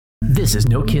This is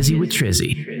No Kizzy with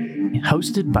Trizzy,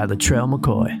 hosted by Latrell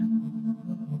McCoy.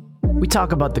 We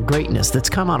talk about the greatness that's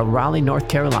come out of Raleigh, North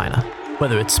Carolina,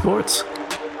 whether it's sports,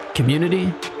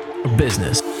 community, or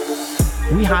business.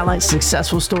 We highlight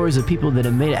successful stories of people that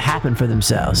have made it happen for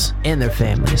themselves and their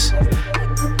families,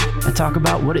 and talk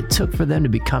about what it took for them to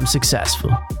become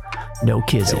successful. No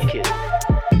Kizzy.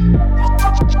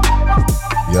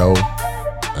 Yo,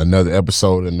 another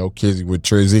episode of No Kizzy with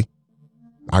Trizzy.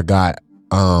 I got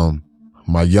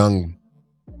my young,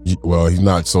 well, he's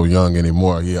not so young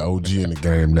anymore. He's an OG in the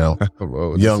game now.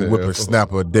 Young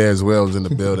whippersnapper Dez Wells in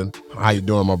the building. How you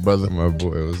doing, my brother? My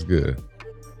boy, it was good.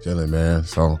 Chilling, man.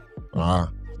 So,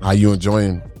 how you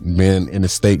enjoying being in the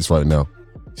States right now?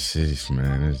 Sheesh,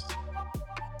 man. It's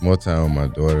more time with my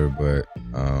daughter, but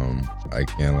I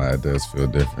can't lie, it does feel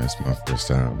different. It's my first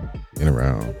time being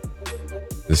around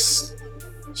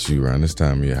around this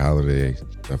time of year, holiday,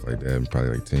 stuff like that, in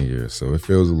probably like 10 years. So it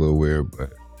feels a little weird,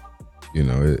 but you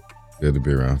know, it's good to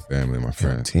be around family and my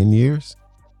friends. 10 years?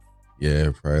 Yeah,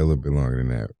 probably a little bit longer than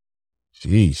that.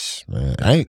 Sheesh, man.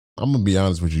 I'm gonna be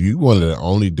honest with you. You one of the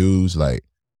only dudes like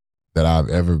that I've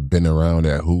ever been around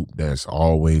that hoop that's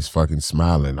always fucking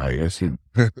smiling. Like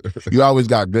you always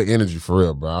got good energy for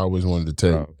real, bro. I always wanted to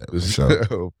tell you that. For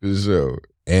sure. For sure.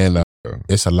 And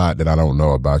it's a lot that I don't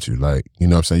know about you. Like, you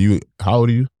know what I'm saying? How old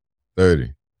are you?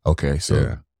 30. Okay, so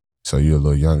yeah. So you're a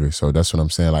little younger. So that's what I'm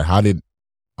saying. Like, how did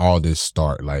all this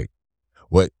start? Like,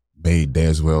 what made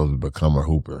Dez Wells become a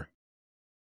hooper?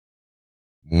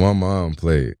 My mom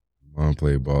played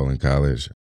ball in college.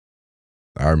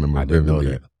 I remember vividly.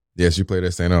 Know that. Yeah, she played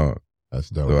at St. Aug. That's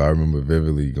dope. So I remember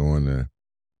vividly going to,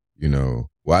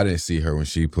 well, I didn't see her when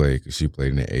she played because she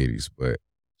played in the 80s, but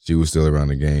she was still around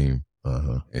the game.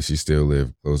 And she still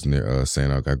lived close near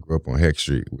St. Aug. I grew up on Heck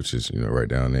Street, which is, right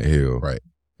down that hill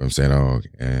from St. Aug.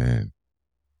 And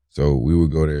so we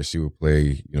would go there. She would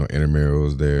play,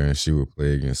 intramurals there, and she would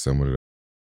play against some of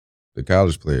the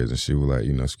college players, and she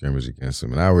would scrimmage against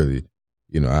them. And I really,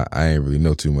 I ain't really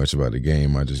know too much about the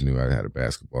game. I just knew I had a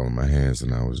basketball in my hands,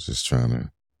 and I was just trying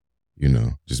to,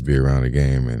 just be around the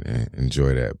game and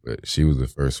enjoy that. But she was the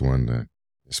first one to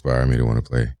inspire me to want to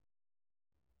play.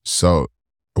 So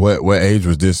what age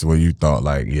was this where you thought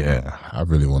like, yeah, I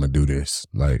really want to do this?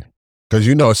 Like,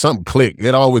 because something click.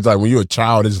 It always like when you're a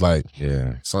child, it's like,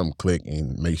 yeah, something click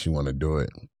and makes you want to do it.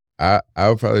 I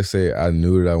would probably say I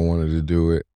knew that I wanted to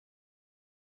do it.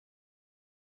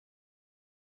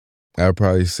 I would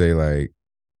probably say like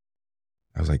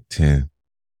I was like 10,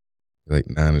 like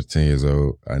 9 or 10 years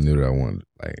old. I knew that I wanted,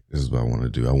 like, this is what I want to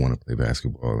do. I want to play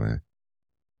basketball, and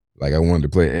like I wanted to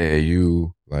play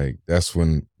AAU. Like that's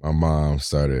when my mom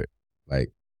started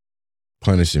like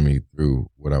punishing me through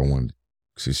what I wanted.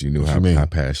 So she knew how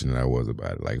passionate I was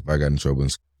about it. Like if I got in trouble in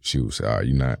school, she would say,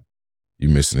 you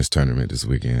missing this tournament this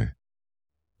weekend.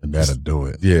 And that'll do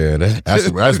it. Yeah. That's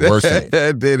worse than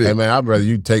that did it. Hey man, I'd rather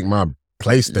you take my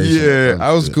PlayStation. Yeah,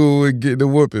 I was cool with getting the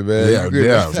whooping, man.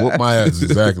 Yeah, whoop my ass,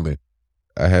 exactly.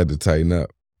 I had to tighten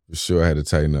up. For sure I had to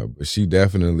tighten up.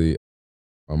 But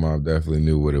my mom definitely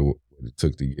knew what it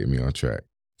took to get me on track.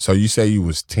 So you say you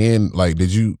was 10, like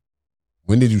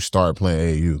when did you start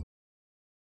playing AAU?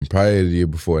 Probably the year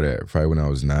before that, probably when I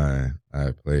was 9,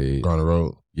 I played. On the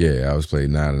road? Yeah, I was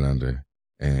playing 9 and under.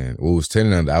 And it was 10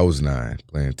 and under. I was 9,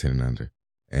 playing 10 and under.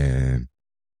 And,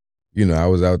 I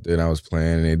was out there and I was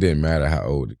playing, and it didn't matter how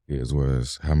old the kids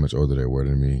was, how much older they were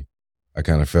than me. I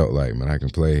kind of felt like, man, I can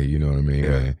play, you know what I mean?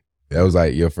 Yeah. And that was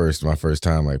like my first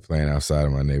time like playing outside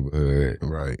of my neighborhood.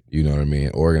 Right. You know what I mean?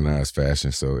 Organized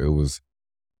fashion. So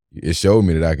it showed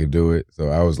me that I could do it. So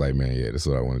I was like, man, yeah, that's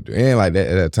what I want to do. And like that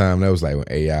at that time, that was like when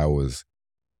AI was,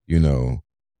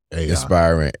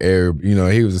 inspiring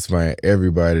he was inspiring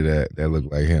everybody that looked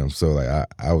like him. So like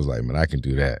I was like, man, I can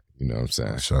do that. You know what I'm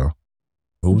saying? So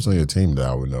who was on your team that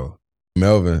I would know?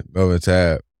 Melvin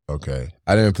Tab. Okay.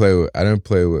 I didn't play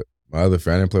with my other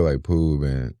friend. I didn't play like Poob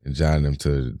and John and them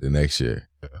to the next year.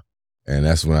 Yeah. And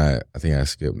that's when I think I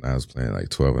skipped and I was playing like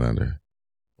 12 and under.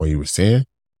 When you was 10?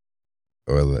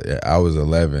 Or I was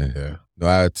 11. Yeah. No,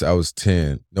 I was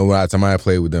 10. No, by the time I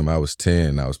played with them, I was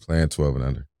 10. I was playing 12 and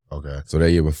under. Okay. So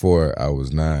that year before, I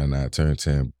was 9. I turned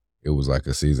 10. It was like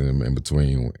a season in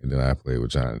between, and then I played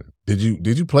with John. Did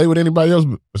you play with anybody else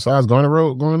besides Garner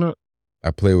Road growing up?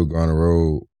 I played with Garner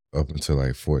Road up until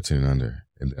like 14 and under,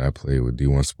 and then I played with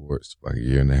D1 Sports for like a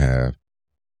year and a half.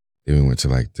 Then we went to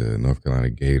like the North Carolina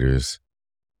Gators.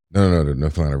 No, the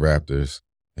North Carolina Raptors.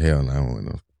 Hell no, I went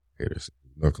North Gators.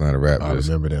 North Carolina Raptors. I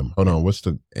remember them. Hold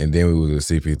on, And then we was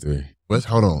with CP3.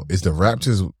 Hold on, is the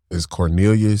Raptors, is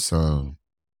Cornelius, bro,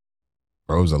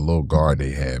 it was a little guard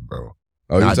they had, bro.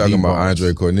 Oh, you talking about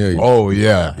Andre Cornelius? Oh,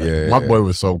 yeah. Yeah. My boy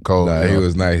was so cold. Nah, he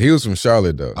was nice. He was from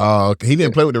Charlotte, though. He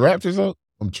didn't play with the Raptors, though?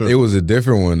 I'm tripping. It was a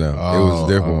different one, though. It was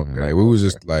a different one. Okay. Like, we was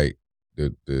just like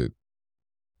the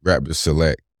Raptors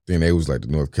Select. Then they was like the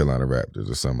North Carolina Raptors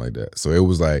or something like that. So it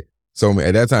was like,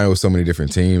 at that time, it was so many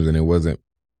different teams, and it wasn't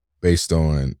based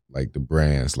on like the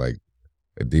brands like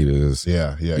Adidas,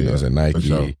 and Nike.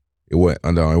 Sure. It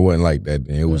wasn't like that.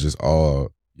 Then it was just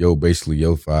all basically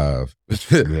yo 5.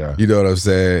 Yeah. You know what I'm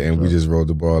saying? And we just rolled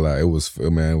the ball out. It was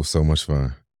so much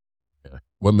fun. Yeah.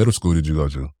 What middle school did you go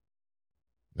to?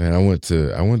 Man, I went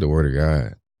to Word of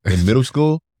God. In middle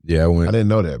school? Yeah, I didn't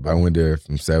know that, bro. I went there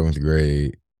from 7th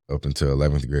grade up until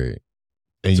 11th grade.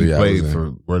 And you played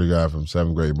for Word of God from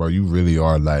 7th grade, bro. You really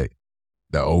are like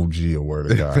the OG of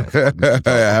Word of God.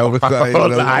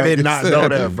 I did not know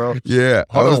that, bro. Yeah.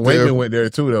 Wayman went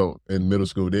there too, though, in middle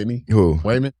school, didn't he? Who?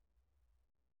 Wayman?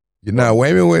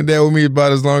 Wayman went there with me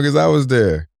about as long as I was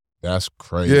there. That's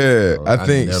crazy. Yeah. Bro. I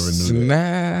think never knew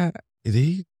that. Did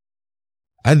he?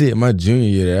 I did my junior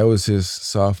year. That was his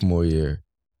sophomore year.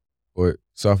 Or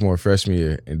freshman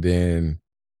year. And then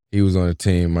he was on the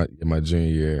team in my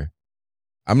junior year.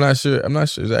 I'm not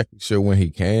exactly sure when he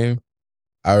came.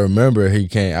 I remember he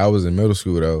came. I was in middle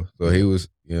school though, so he was.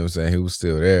 You know what I'm saying? He was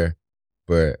still there,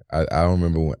 but I don't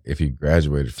remember if he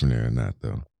graduated from there or not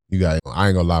though. I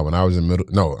ain't gonna lie. When I was in I'm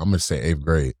gonna say 8th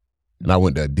grade, and I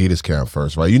went to Adidas camp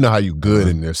first. Right? You know how you good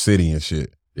in their city and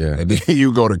shit. Yeah. And then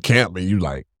you go to camp and you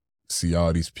like see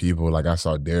all these people. Like I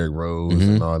saw Derrick Rose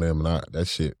and all them, and that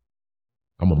shit.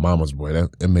 I'm a mama's boy.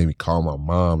 That made me call my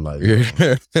mom like,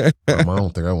 Mom, I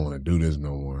don't think I want to do this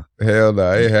no more. Hell no,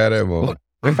 I ain't had that moment.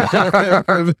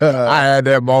 I had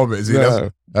that moment. See,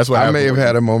 that's what I may have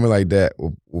had a moment like that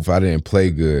if I didn't play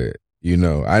good. You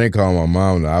know, I didn't call my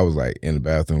mom. I was like in the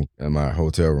bathroom in my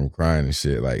hotel room crying and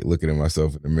shit, like looking at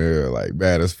myself in the mirror, like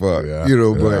bad as fuck. Yeah, you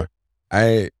know, but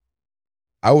I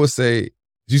would say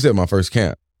you said my first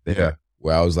camp. Yeah,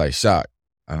 where I was like shocked.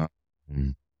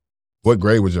 What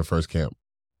grade was your first camp?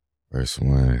 First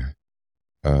one.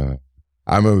 I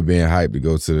remember being hyped to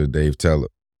go to the Dave Teller.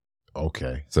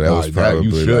 Okay. So that was probably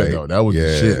you should though. That was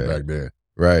the shit back then.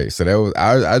 Right. So that was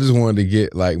I just wanted to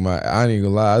get like I ain't even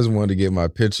gonna lie, I just wanted to get my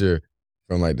picture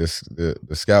from like the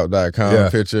scout.com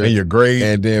picture. And your grade.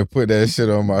 And then put that shit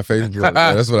on my Facebook.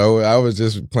 That's what I was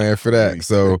just playing for that.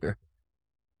 So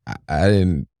I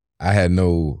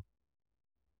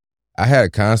had a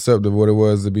concept of what it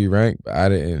was to be ranked, but I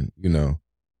didn't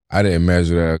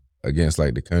measure that against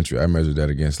like the country. I measured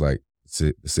that against like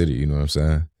the city, you know what I'm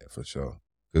saying? Yeah, for sure.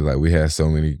 Cause like we had so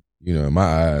many, in my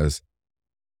eyes,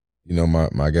 my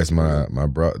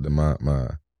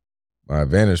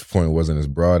vantage point wasn't as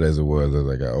broad as it was as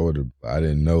I got older. I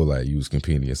didn't know like you was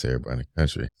competing against everybody in the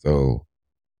country. So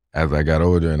as I got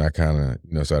older and I kind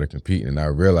of, started competing, and I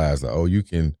realized like, oh, you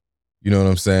can, you know what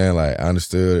I'm saying? Like I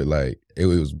understood like it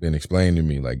was been explained to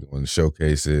me, like going to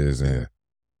showcases and,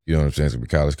 you know what I'm saying? There's gonna be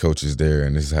college coaches there,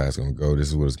 and this is how it's gonna go. This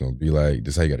is what it's gonna be like.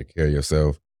 This is how you gotta carry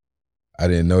yourself. I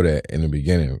didn't know that in the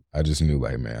beginning. I just knew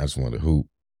like, man, I just wanted to hoop.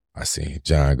 I seen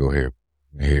John go here,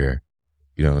 you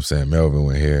know what I'm saying? Melvin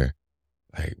went here,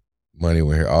 like Money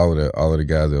went here. All of the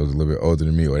guys that was a little bit older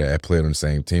than me or that had played on the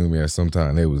same team with me at some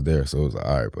time, they was there. So it was like,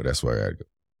 all right, but that's where I gotta go.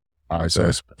 All right, so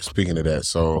speaking of that,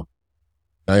 so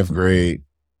 9th grade,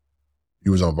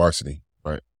 you was on varsity,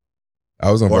 right?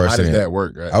 I was on varsity. How did that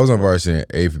work? Right? I was on varsity in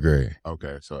 8th grade.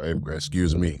 Okay, so 8th grade.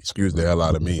 Excuse me. Excuse the hell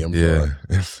out of me. I'm sorry.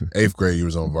 8th grade, you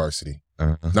was on varsity.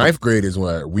 9th grade is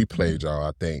when we played y'all,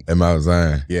 I think. At Mount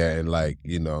Zion. Yeah, and like,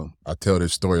 I tell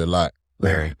this story a lot.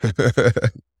 Larry.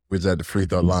 We was at the free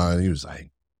throw line. He was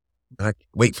like, I can't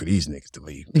wait for these niggas to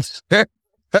leave. Thought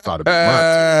it'd be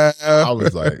mine too. I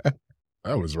was like,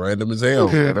 that was random as hell.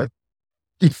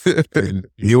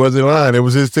 He wasn't lying. It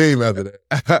was his team after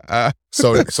that.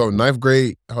 So 9th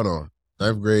grade, hold on.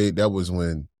 9th grade, that was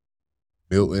when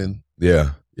Milton.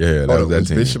 Yeah, that was that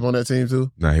team. Bishop on that team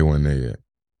too? Nah, he wasn't there yet.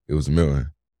 It was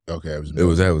Milton. Okay, it was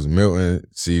Milton. That was Milton,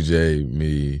 CJ,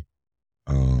 me,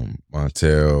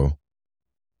 Montel,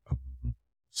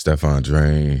 Stephon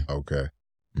Drain. Okay.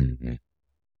 Mm-hmm.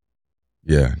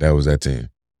 Yeah, that was that team.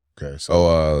 Okay.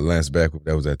 So Lance Backward,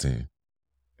 that was that team.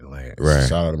 Lance. Right.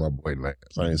 Shout out to my boy Lance.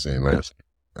 I ain't saying Lance.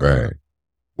 Right.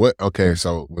 What? Okay,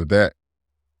 so with that,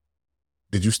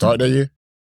 did you start that year?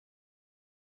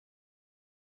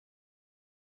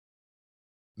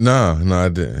 No, I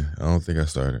didn't. I don't think I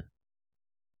started.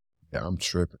 Yeah, I'm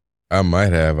tripping. I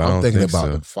might have. I'm thinking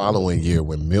about the following year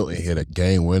when Milton hit a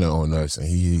game winner on us, and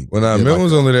he. Well, Milton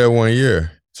was only there 1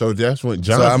 year. So that's when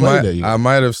John played that year. I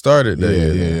might have started that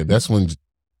year. Yeah. That's when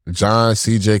John,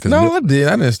 CJ. No, I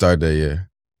didn't start that year.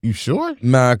 You sure?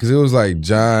 Nah, because it was like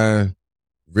John,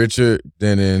 Richard,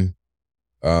 Denon,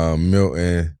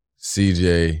 Milton, CJ.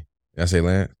 Did I say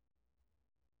Lance?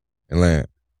 And Lance.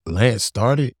 Lance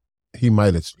started? You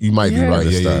might be right.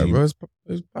 Yeah, bro.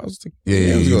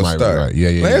 You might be right.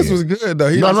 Yeah. Lance was good though.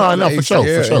 No, for sure.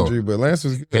 Injury, but Lance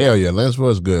was good. Hell yeah, Lance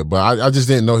was good. But I just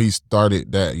didn't know he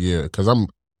started that year because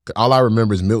all I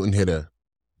remember is Milton hit a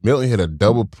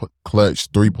double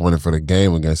clutch 3-pointer for the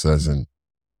game against us and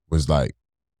was like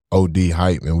OD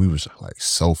hype, and we was like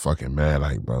so fucking mad,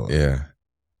 like, bro. Yeah.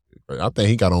 I think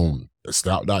he got on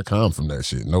scout.com from that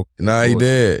shit. Nah, he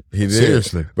did.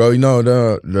 Seriously. Bro,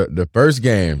 the first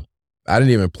game, I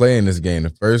didn't even play in this game. The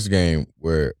first game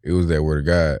where it was that Word of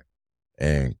God,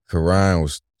 and Karan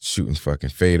was shooting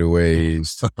fucking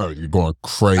fadeaways. You're going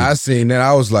crazy. I seen that.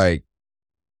 I was like,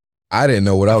 I didn't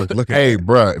know what I was looking at. Hey,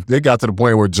 bro, if they got to the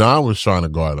point where John was trying to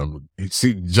guard him,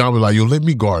 John was like, yo, let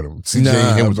me guard him. CJ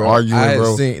and him was arguing,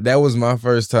 bro. That was my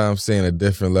first time seeing a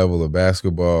different level of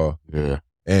basketball. Yeah.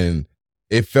 And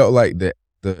it felt like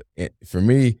for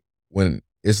me, when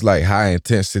it's like high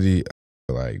intensity,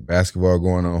 like basketball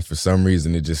going on, for some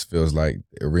reason, it just feels like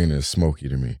the arena is smoky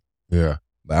to me. Yeah.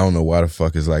 I don't know why the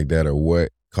fuck it's like that or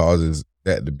what causes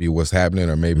that to be what's happening,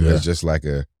 or maybe that's just like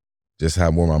just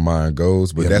how where my mind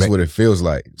goes, but that's what it feels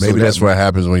like. Maybe that's what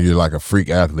happens when you're like a freak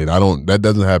athlete. That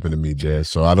doesn't happen to me, Jazz.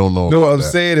 So I don't know. No, what I'm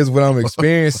saying is what I'm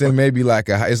experiencing, maybe like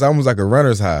it's almost like a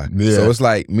runner's high. Yeah. So it's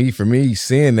like for me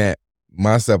seeing that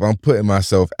myself, I'm putting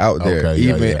myself out there.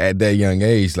 Okay, at that young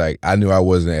age, like I knew I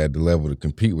wasn't at the level to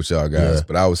compete with y'all guys,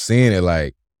 but I was seeing it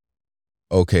like,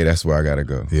 okay, that's where I gotta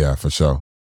go. Yeah, for sure.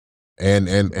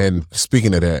 And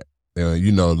speaking of that,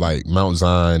 like Mount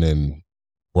Zion and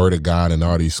Word of God and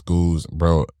all these schools,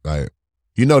 bro, like,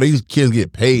 these kids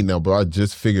get paid now, bro. I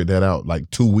just figured that out like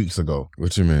 2 weeks ago.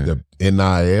 What you mean? The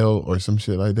NIL or some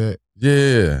shit like that.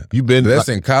 Yeah. That's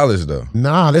in college though.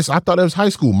 Nah, I thought that was high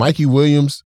school. Mikey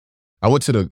Williams. I went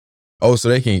to the... Oh, so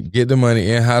they can get the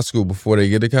money in high school before they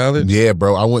get to college? Yeah,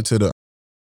 bro. I went to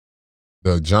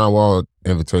the John Wall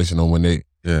Invitational when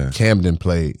Camden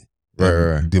played.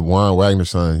 Right. DeJuan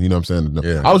Wagner's son, you know what I'm saying?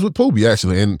 Yeah. I was with Poobie,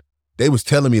 actually, and they was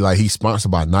telling me, like, he's sponsored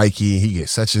by Nike, and he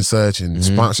gets such and such, and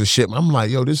sponsorship. I'm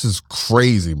like, yo, this is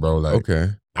crazy, bro. Like, okay.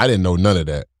 I didn't know none of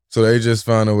that. So they just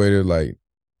found a way to, like,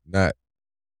 not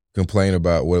complain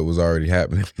about what was already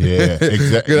happening. Yeah,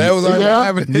 exactly. That was already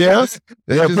happening. Yes.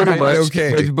 Yeah, pretty much.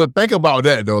 Okay. But think about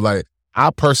that, though. Like,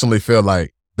 I personally feel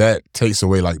like that takes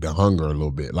away, like, the hunger a little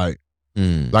bit. Like,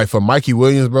 like for Mikey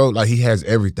Williams, bro, like, he has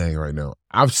everything right now.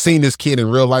 I've seen this kid in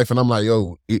real life, and I'm like,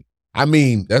 yo,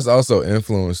 that's also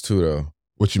influence too, though.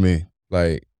 What you mean?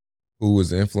 Like, who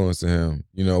was influencing him,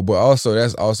 but also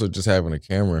that's also just having a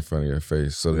camera in front of your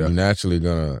face. So you're naturally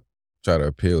gonna try to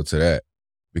appeal to that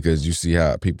because you see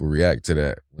how people react to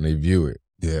that when they view it.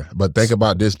 Yeah. But think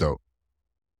about this though.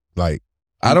 Like,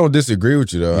 I don't disagree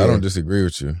with you though. Yeah. I don't disagree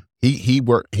with you. He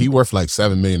worth like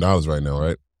 $7 million right now,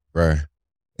 right? Right.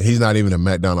 And he's not even a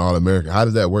McDonald's All-American. How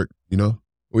does that work,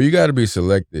 Well, you got to be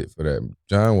selected for that.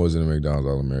 John wasn't a McDonald's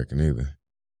All-American either.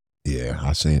 Yeah,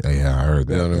 I heard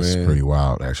that. That's pretty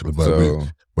wild, actually.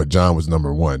 But John was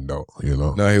number one, though,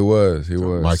 No, he was.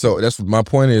 So that's my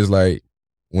point is, like,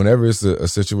 whenever it's a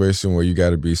situation where you got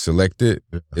to be selected,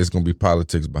 it's going to be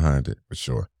politics behind it. For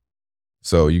sure.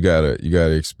 So you gotta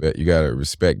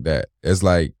respect that. It's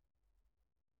like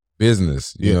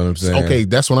business. You know what I'm saying? Okay,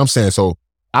 that's what I'm saying. So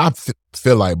I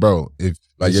feel like, bro, if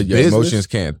like your emotions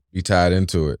can't be tied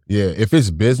into it. Yeah, if it's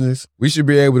business, we should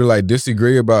be able to like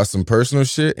disagree about some personal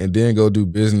shit and then go do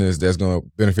business that's gonna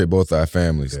benefit both our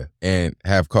families and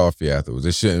have coffee afterwards.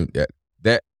 It shouldn't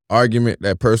that argument,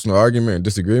 that personal argument and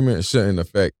disagreement shouldn't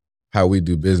affect how we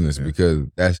do business because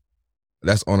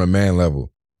that's on a man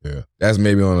level. Yeah, that's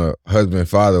maybe on a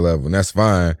husband-father level, and that's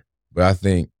fine. But I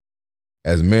think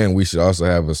as men, we should also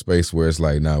have a space where it's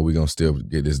like, nah, we're gonna still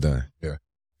get this done. Yeah.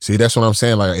 See, that's what I'm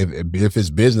saying. Like, if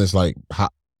it's business, like,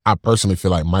 I personally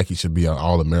feel like Mikey should be an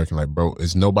All-American. Like, bro,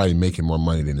 is nobody making more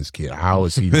money than this kid? How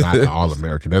is he not an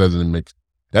All-American? That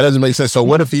doesn't make sense. So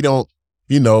what if he don't,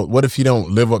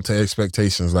 live up to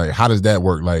expectations? Like, how does that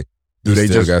work? Like, do they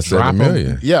just drop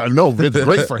him? Yeah, no, it's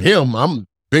great for him. I'm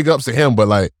big ups to him, but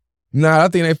like, nah, I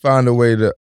think they found a way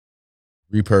to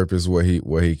repurpose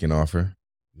what he can offer.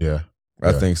 Yeah.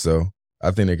 I think so. I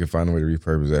think they can find a way to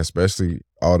repurpose that, especially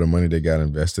all the money they got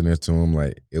invested into him.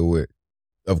 Like, it would,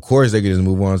 of course, they could just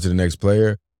move on to the next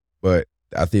player, but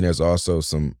I think there's also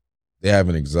he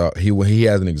hasn't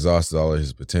exhausted all of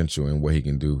his potential and what he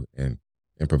can do and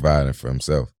providing for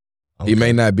himself. Okay. He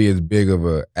may not be as big of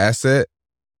an asset,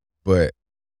 but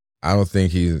I don't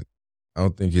think he's I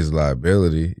don't think his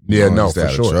liability. Yeah, no, for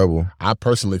sure. Trouble. I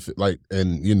personally feel like,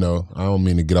 and I don't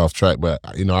mean to get off track, but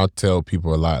I tell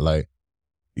people a lot, like,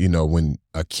 when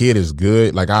a kid is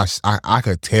good, like I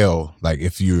could tell, like,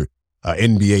 if you're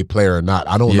an NBA player or not.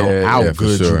 I don't know how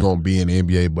good you're gonna be in the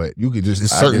NBA, but you could just,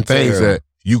 it's certain things that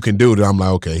you can do that I'm like,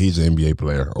 okay, he's an NBA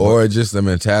player, or just the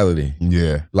mentality.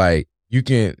 Yeah, like you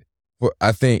can.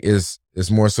 I think it's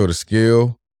more so the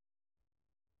skill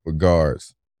for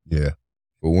guards. Yeah.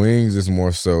 For wings, it's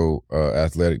more so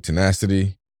athletic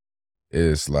tenacity.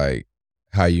 It's like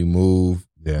how you move,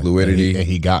 fluidity. And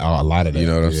he got a lot of that. You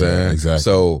know what I'm saying? Exactly.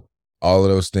 So all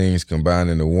of those things combined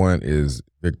into one is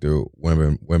Victor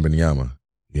Wembanyama.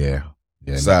 Yeah.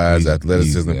 Size,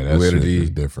 athleticism, fluidity. Is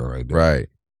different right there. Right.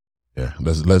 Yeah.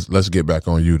 Let's get back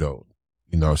on you though.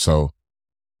 So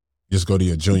just go to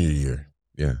your junior year.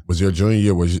 Yeah. Was your junior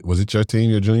year, was it your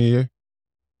team your junior year?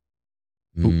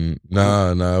 No,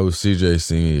 it was CJ's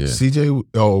senior year. CJ?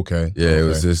 Oh, okay. Yeah, it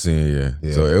was his senior year.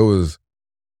 Yeah. So it was,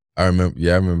 I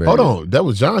remember. Hold on, that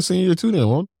was John's senior year too then,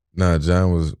 wasn't it? No,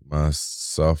 John was my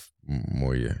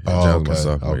sophomore year. Oh, John was my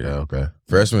sophomore year. Okay.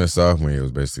 Freshman and sophomore year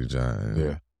was basically John.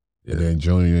 Yeah. And then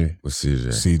junior year was CJ.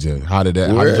 CJ. How did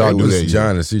y'all do that?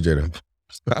 John and CJ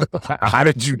though.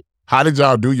 How did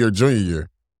y'all do your junior year?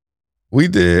 We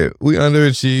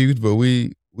underachieved, but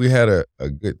we had a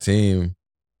good team.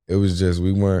 It was just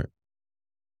we weren't.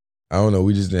 I don't know.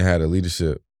 We just didn't have the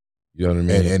leadership. You know what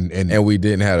I mean? And we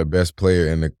didn't have the best player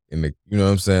in the. You know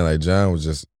what I'm saying? Like John was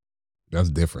just. That's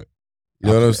different. You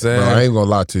know what I'm saying? Bro, I ain't gonna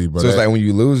lie to you, bro. So it's like when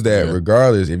you lose that,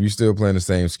 regardless, if you're still playing the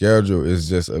same schedule, it's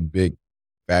just a big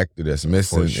factor that's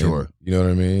missing. For sure. You know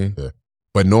what I mean? Yeah.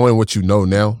 But knowing what you know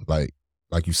now, like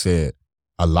you said,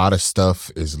 a lot of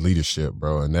stuff is leadership,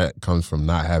 bro, and that comes from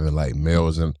not having like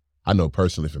males. And I know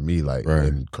personally for me, like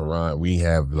in Quran, we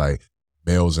have like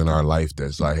males in our life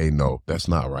that's like, hey, no, that's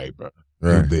not right, bro.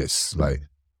 Do this. Like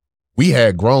we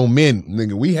had grown men,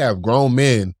 nigga. We have grown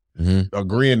men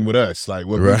agreeing with us, like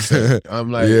what we said.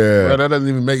 I'm like, bro, that doesn't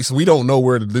even make sense. We don't know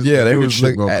where the they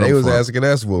was asking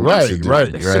us what we should do.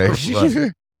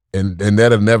 Right. And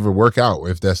that'll never work out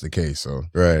if that's the case. So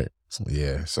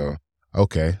yeah. So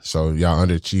okay. So y'all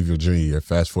underachieved your junior year.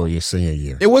 Fast forward your senior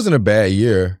year. It wasn't a bad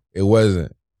year. It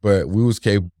wasn't. But we was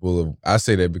capable of. I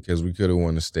say that because we could have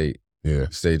won the state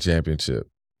championship,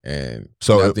 and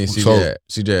so I think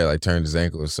CJ had like turned his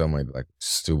ankle or something like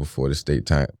still before the state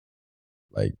time,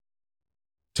 like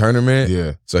tournament.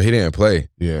 Yeah. So he didn't play.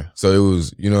 Yeah. So it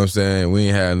was, you know what I'm saying. We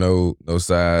ain't had no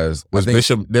size. Was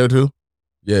Bishop there too?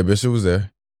 Yeah, Bishop was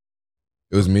there.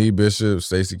 It was me, Bishop,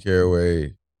 Stacey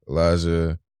Caraway,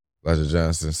 Elijah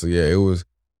Johnson. So yeah, it was.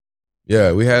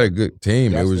 Yeah, we had a good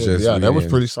team. It was just that was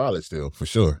pretty solid still, for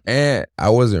sure. And I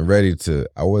wasn't ready at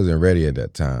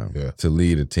that time to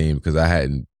lead a team because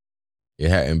it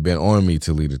hadn't been on me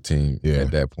to lead a team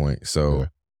at that point. So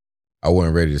I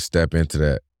wasn't ready to step into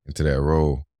that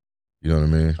role. You know what I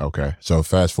mean? Okay. So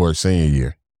fast forward senior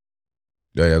year.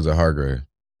 Yeah, that was at Hargrave.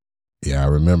 Yeah, I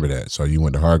remember that. So you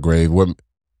went to Hargrave. What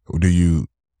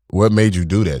made you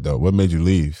do that though? What made you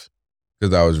leave?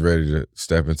 Because I was ready to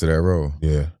step into that role.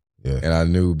 Yeah. Yeah. And I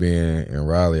knew being in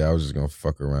Raleigh, I was just gonna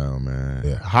fuck around, man.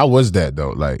 Yeah. How was that though?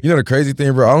 Like, you know the crazy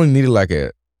thing, bro, I only needed like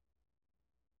a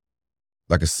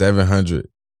 700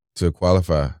 to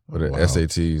qualify for the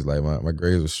SATs. Like my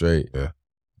grades were straight. Yeah.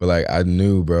 But like I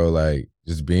knew, bro, like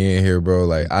just being here, bro,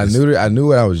 like I knew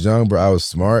when I was young, bro, I was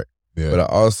smart. Yeah. But I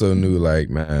also knew like,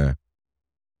 man,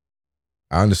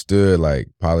 I understood like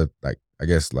I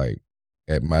guess like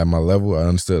at my level, I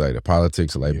understood like the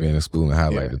politics of like being in school and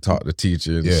how like to talk to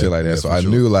teachers and shit like that. So I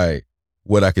knew like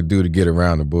what I could do to get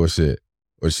around the bullshit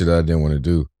or shit that I didn't want to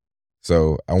do.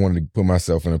 So I wanted to put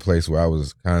myself in a place where I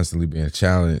was constantly being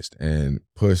challenged and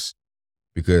pushed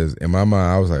because in my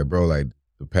mind I was like, bro, like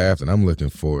the path that I'm looking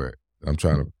for, I'm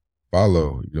trying to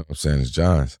follow, you know what I'm saying, is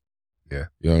John's. Yeah.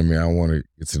 You know what I mean? I want to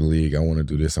get to the league. I want to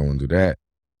do this. I want to do that.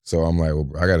 So I'm like, well,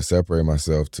 I got to separate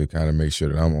myself to kind of make sure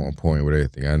that I'm on point with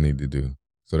everything I need to do.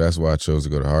 So that's why I chose to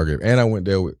go to Hargrave. And I went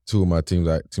there with two of my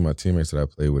teammates that I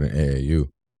played with in AAU.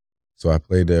 So I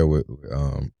played there with,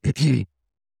 it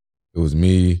was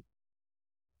me,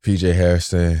 PJ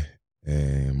Harrison,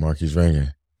 and Marquise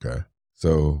Ranger. Okay.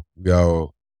 So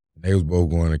they was both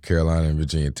going to Carolina and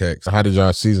Virginia Tech. So how did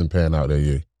y'all season pan out that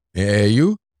year? In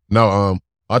AAU? No,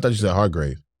 I thought you said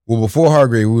Hargrave. Well, before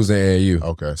Hargrave, we was in AAU.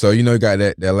 Okay. So, you know, you got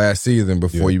that last season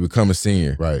before you become a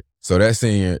senior. Right. So that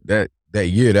senior, that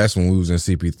year, that's when we was in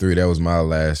CP3. That was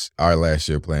our last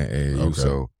year playing AAU. Okay.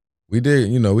 So we did,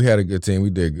 you know, we had a good team. We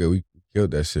did good. We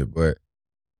killed that shit. But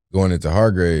going into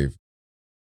Hargrave,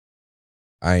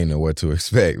 I ain't know what to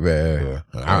expect, man. Yeah.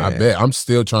 I bet. I'm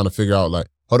still trying to figure out, like,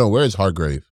 Hold on, where is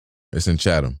Hargrave? It's in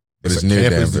Chatham. But it's a near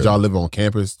campus. Danville. Did y'all live on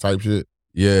campus type shit?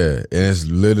 Yeah, and it's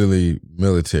literally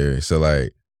military. So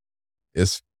like,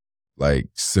 it's like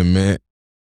cement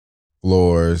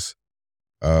floors,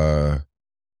 like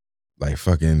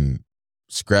fucking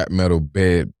scrap metal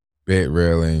bed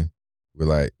railing with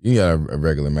like, you got a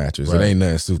regular mattress. Right. It ain't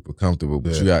nothing super comfortable,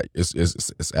 but you got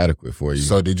it's adequate for you.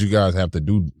 So did you guys have to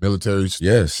do military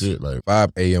yes. shit? Like 5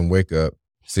 a.m. wake up,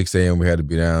 6 a.m. we had to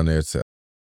be down there to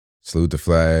salute the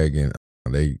flag, and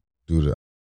they do the,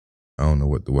 I don't know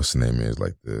what's the name is,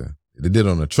 like they did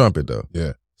on the trumpet though.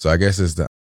 Yeah. So I guess it's I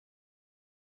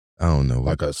don't know.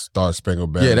 Like a Star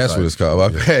Spangled Banner. Yeah, that's what it's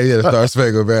called. Yeah, the Star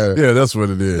Spangled Banner. Yeah, that's what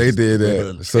it is. They did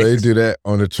that. So they do that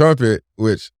on the trumpet,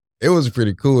 which it was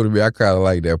pretty cool to me. I kind of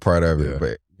like that part of it. Yeah.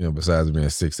 But, besides being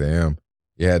 6 a.m.,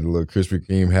 you had the little Krispy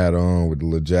Kreme hat on with the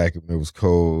little jacket when it was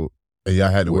cold. And y'all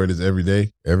had to wear this every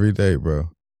day? Every day, bro.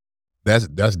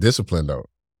 That's discipline, though,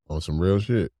 on some real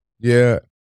shit. Yeah.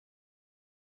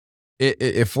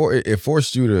 It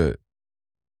forced you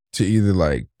to either,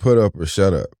 like, put up or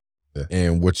shut up. Yeah.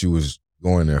 And what you was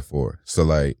going there for. So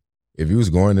like, if you was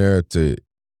going there to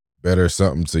better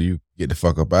something so you get the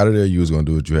fuck up out of there, you was gonna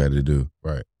do what you had to do.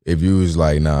 Right. If you was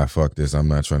like, nah, fuck this, I'm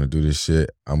not trying to do this shit,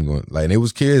 I'm going, like, and it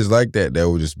was kids like that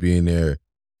were just being there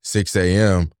 6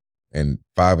 a.m. and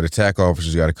 5 of the TAC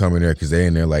officers got to come in there because they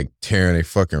in there like tearing their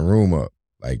fucking room up,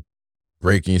 like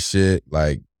breaking shit,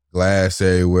 like glass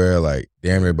everywhere, like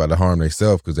damn near about to harm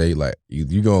themselves because they like,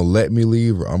 you gonna let me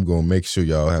leave or I'm gonna make sure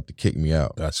y'all have to kick me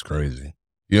out. That's crazy.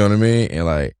 You know what I mean? And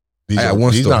like, these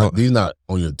not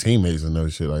on your teammates and no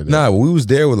shit like that. Nah, we was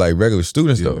there with like regular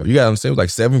students though. You got them saying, like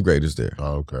 7th graders there.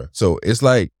 Oh, okay. So it's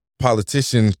like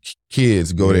politician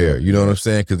kids go there. You know what I'm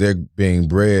saying? Because they're being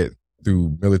bred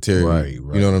through military. Right,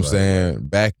 you know what I'm saying? Right.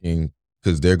 Backing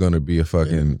because they're gonna be a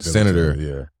fucking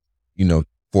senator. Yeah.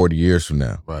 40 years from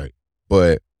now. Right.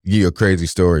 But yeah, a crazy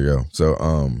story, yo. So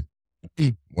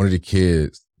one of the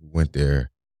kids went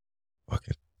there.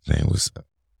 Fucking name was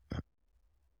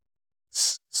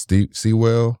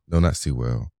Sewell? No, not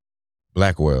Sewell.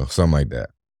 Blackwell, something like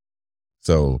that.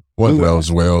 So one of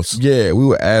those Wells. Yeah, we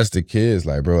would ask the kids,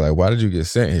 like, bro, like, why did you get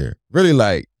sent here? Really,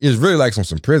 like, it's really like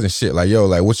some prison shit. Like, yo,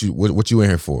 like, what you in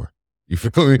here for? You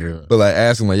feel me? Yeah. But like,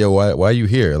 ask him, like, yo, why you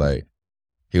here? Like,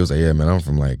 he was like, yeah, man, I'm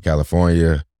from like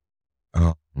California.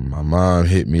 My mom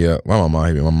hit me up. My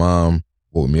mom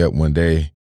woke me up one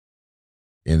day,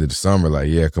 end of the summer, like,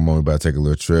 yeah, come on, we about to take a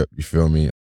little trip. You feel me?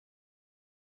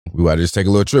 We about to just take a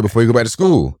little trip before you go back to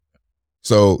school.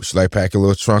 So she like pack a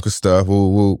little trunk of stuff.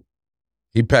 Woo.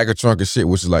 He pack a trunk of shit,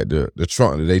 which is like the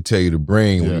trunk that they tell you to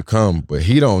bring when you come. But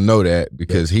he don't know that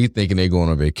because he thinking they going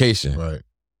on vacation. Right.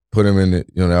 Put him in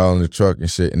they're all in the truck and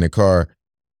shit in the car.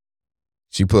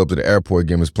 She pulled up to the airport,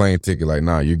 gave him his plane ticket. Like,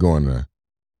 nah, you're going to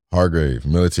Hargrave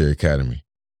Military Academy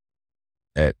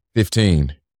at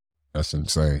 15. That's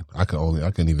insane. I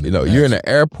couldn't even. You're in the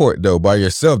airport though by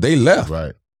yourself. They left.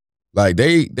 Right. Like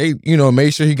they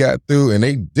made sure he got through and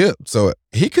they dipped. So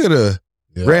he could have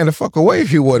ran the fuck away if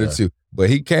he wanted to. But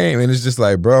he came and it's just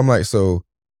like, bro, I'm like, so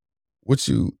what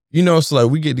so like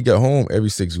we get to get home every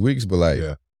 6 weeks, but like,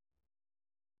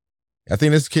 I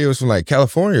think this kid was from like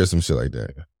California or some shit like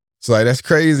that. So like, that's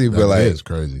crazy, but like, it's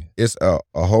crazy. It's a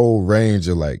whole range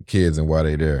of like kids and why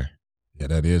they there. Yeah,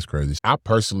 that is crazy. I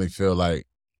personally feel like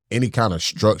any kind of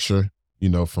structure,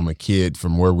 from a kid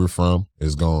from where we're from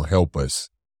is going to help us.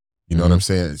 You know what I'm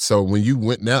saying? So when you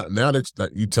went, now that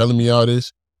like, you telling me all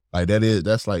this, like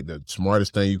that's like the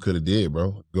smartest thing you could have did,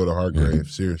 bro. Go to Hargrave,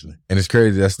 seriously. And it's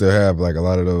crazy that I still have like a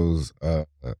lot of those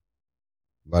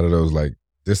like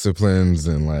disciplines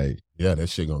and like. Yeah, that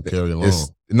shit gonna carry along.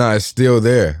 It's still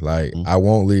there. Like I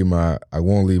won't leave my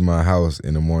house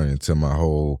in the morning until my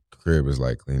whole crib is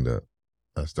like cleaned up.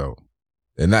 That's dope.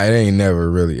 And it ain't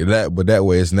never really but that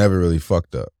way it's never really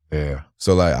fucked up. Yeah.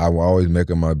 So like I will always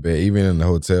make up my bed, even in the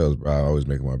hotels, bro. I always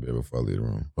make up my bed before I leave the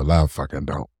room. Well, I fucking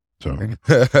don't. So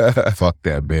fuck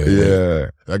that bed. Yeah.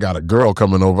 Man. I got a girl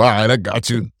coming over. All right, I got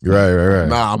you. Right.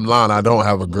 Nah, I'm lying. I don't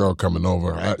have a girl coming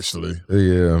over, actually.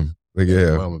 Yeah.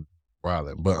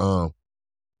 But all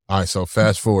right, so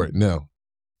fast forward now.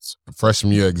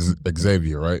 Freshman year,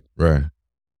 Xavier, right? Right.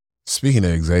 Speaking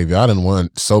of Xavier, I didn't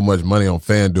want so much money on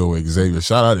FanDuel with Xavier.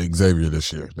 Shout out to Xavier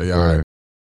this year. They all right.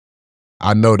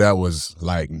 I know that was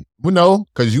like,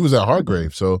 because you was at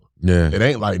Hargrave, so it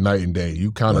ain't like night and day.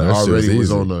 You kind of already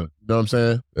was on the, you know what I'm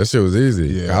saying? That shit was easy.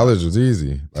 Yeah. College was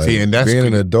easy. Like, see, and that's being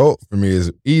an adult for me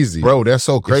is easy. Bro, that's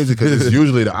so crazy because it's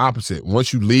usually the opposite.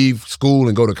 Once you leave school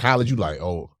and go to college, you like,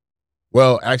 oh.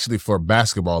 Well, actually for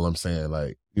basketball, I'm saying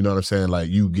like, you know what I'm saying? Like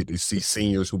you get to see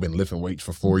seniors who've been lifting weights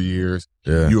for 4 years.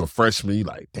 Yeah. You a freshman, you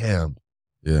like, damn.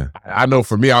 Yeah. I know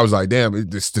for me, I was like, damn,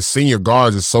 the senior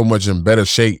guards is so much in better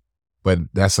shape. But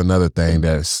that's another thing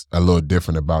that's a little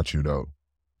different about you, though.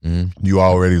 Mm-hmm. You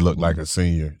already look like a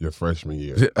senior your freshman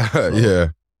year. Yeah.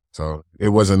 So it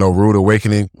wasn't no rude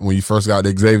awakening when you first got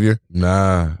to Xavier?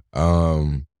 Nah.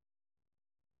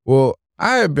 Well,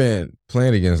 I had been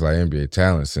playing against like NBA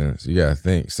talent since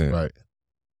Right.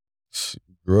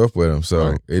 Grew up with them,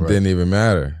 so it didn't even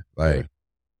matter. Like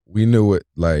we knew it.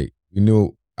 Like we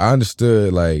knew. I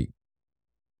understood like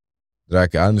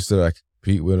that. I understood I could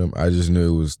compete with them. I just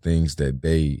knew it was things that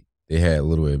they had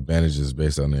little advantages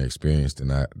based on their experience than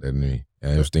me,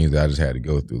 and it was things that I just had to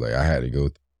go through. Like I had to go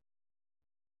through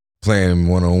playing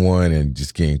 1-on-1 and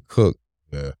just getting cooked.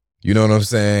 Yeah. You know what I'm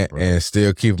saying? Right. And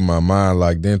still keeping my mind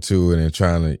locked into it and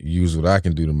trying to use what I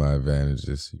can do to my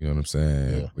advantages. You know what I'm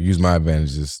saying? Yeah. Or use my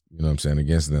advantages, you know what I'm saying,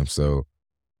 against them. So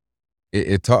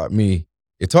it taught me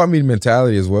the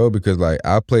mentality as well, because like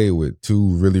I played with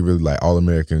two really, really like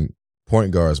All-American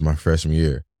point guards my freshman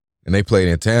year. And they played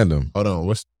in tandem. Hold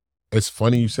on. It's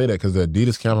funny you say that because the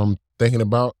Adidas camp I'm thinking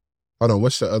about. Hold on.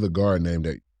 What's the other guard name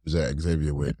that was at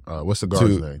Xavier with? What's the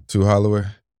guard's name? Two Holloway?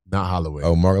 Not Holloway.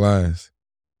 Oh, Mark Lyons.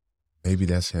 Maybe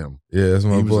that's him. Yeah, that's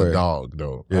my boy. He was a dog,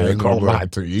 though. Yeah, I ain't gonna lie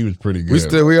to you. He was pretty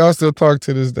good. We all still talk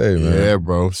to this day, man. Yeah,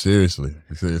 bro. Seriously.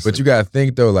 But you gotta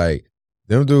think though, like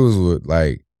them dudes were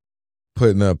like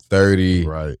putting up 30,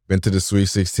 right? Been to the Sweet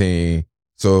 16.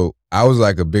 So I was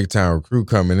like a big time recruit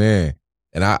coming in,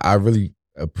 and I really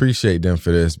appreciate them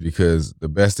for this, because the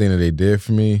best thing that they did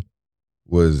for me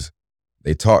was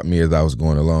they taught me as I was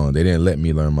going along. They didn't let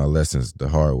me learn my lessons the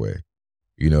hard way.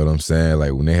 You know what I'm saying?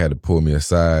 Like when they had to pull me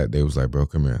aside, they was like, bro,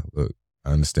 come here. Look,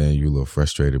 I understand you a little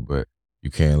frustrated, but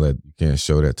you can't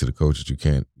show that to the coaches. You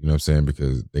can't, you know what I'm saying?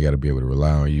 Because they got to be able to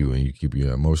rely on you, and you keep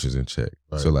your emotions in check.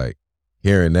 Right. So like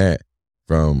hearing that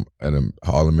from an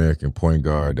All-American point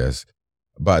guard that's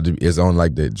is on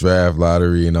like the draft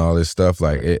lottery and all this stuff,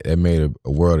 like it made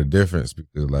a world of difference,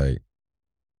 because like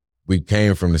we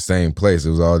came from the same place. It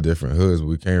was all different hoods, but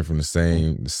we came from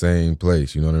the same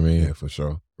place. You know what I mean? Yeah, for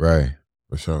sure. Right.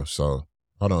 For sure. So,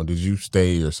 hold on. Did you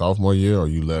stay your sophomore year or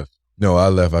you left? No, I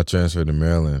left. I transferred to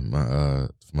Maryland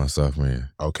my sophomore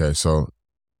year. Okay, so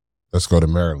let's go to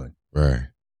Maryland. Right.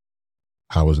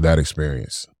 How was that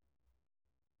experience?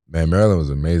 Man, Maryland was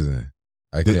amazing.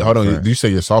 Hold on. Did you say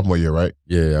your sophomore year, right?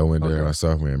 Yeah, I went there my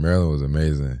sophomore year. Maryland was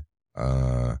amazing.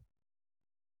 Was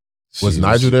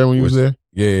Nigel there when you was there?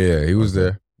 Yeah, he was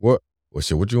there. What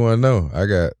you want to know? I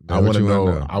want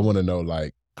to know,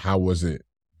 like, how was it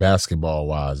basketball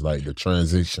wise, like the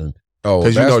transition? Oh,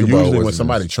 because usually when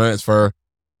somebody transfer,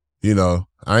 I ain't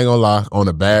gonna lie, on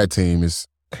a bad team it's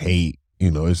hate.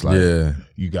 It's like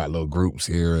you got little groups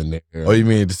here and there. Oh, you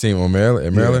mean the team on Maryland?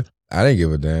 In Maryland, I didn't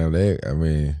give a damn.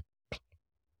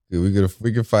 We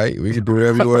could fight. We could do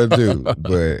whatever you want to do,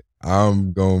 but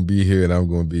I'm gonna be here and I'm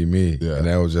gonna be me. Yeah. And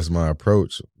that was just my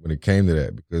approach when it came to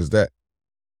that, because that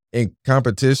in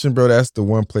competition, bro, that's the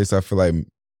one place I feel like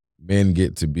men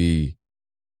get to be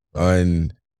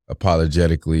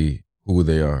unapologetically who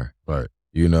they are. Right.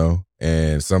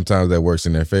 And sometimes that works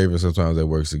in their favor, sometimes that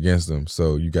works against them.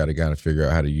 So you got to kind of figure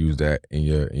out how to use that in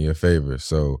your favor.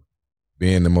 So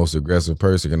being the most aggressive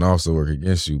person can also work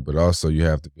against you, but also you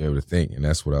have to be able to think, and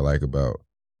that's what I like about,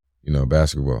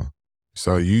 basketball.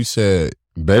 So you said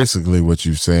basically what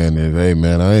you're saying is, hey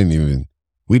man,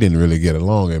 we didn't really get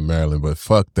along in Maryland, but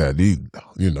fuck that,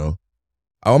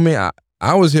 I mean,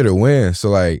 I was here to win,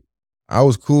 so like I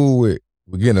was cool with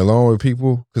getting along with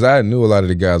people, because I knew a lot of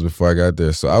the guys before I got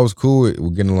there, so I was cool with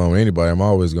getting along with anybody. I'm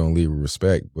always gonna lead with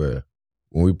respect, but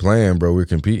when we playing, bro, we're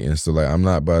competing, so like I'm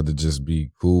not about to just be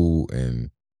cool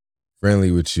and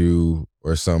friendly with you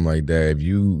or something like that. If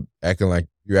you acting like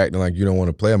you don't want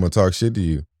to play, I'm gonna talk shit to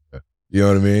you. You know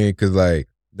what I mean? Because like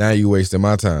now you wasting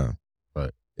my time.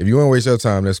 Right. If you want to waste your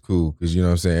time, that's cool, because you know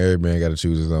what I'm saying, every man got to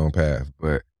choose his own path.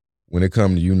 But when it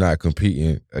comes to you not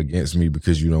competing against me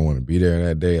because you don't want to be there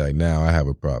that day, like now I have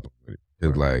a problem with it.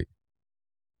 It's like,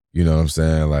 you know what I'm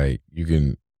saying? Like you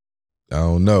can, I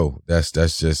don't know. That's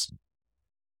just.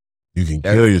 You can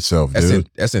kill yourself, dude.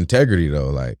 That's integrity though.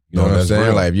 Like, you know what I'm saying?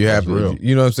 Real. Like if you have,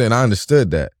 you know what I'm saying? I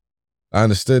understood that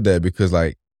because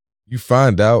like you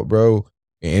find out, bro,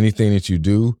 in anything that you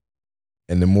do,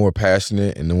 and the more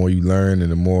passionate and the more you learn and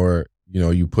the more,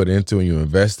 you put into and you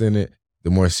invest in it, the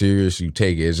more serious you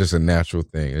take it. It's just a natural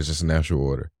thing. It's just a natural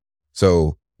order.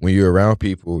 So when you're around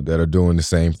people that are doing the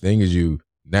same thing as you,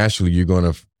 naturally you're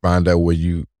going to find out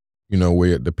where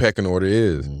where the pecking order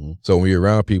is. Mm-hmm. So when you're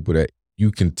around people that you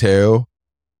can tell,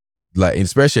 like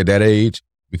especially at that age,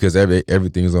 because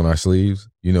everything's on our sleeves,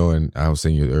 and I was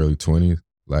saying your early 20s,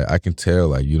 Like, I can tell,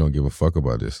 like, you don't give a fuck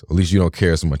about this. At least you don't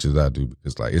care as much as I do,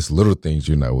 because, like, it's little things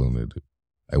you're not willing to do.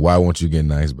 Like, why won't you get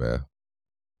an ice bath?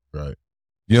 Right.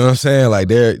 You know what I'm saying? Like,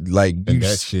 they're, like... And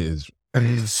that shit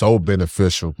is so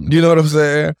beneficial. You know what I'm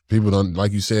saying? People don't,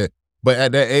 like you said, but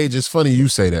at that age, it's funny you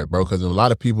say that, bro, because a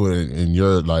lot of people in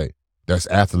your, like, that's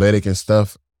athletic and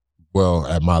stuff, well,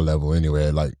 at my level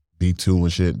anyway, like D2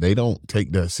 and shit, they don't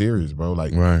take that serious, bro.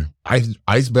 Like, right.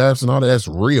 ice baths and all that's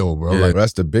real, bro. Yeah, like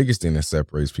that's the biggest thing that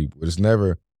separates people. It's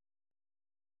never,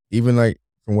 even like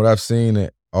from what I've seen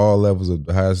at all levels of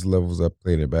the highest levels I've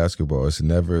played at basketball, it's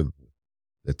never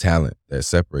the talent that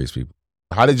separates people.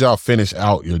 How did y'all finish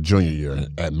out your junior year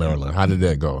at Maryland? How did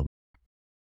that go?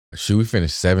 Shoot, we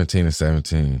finished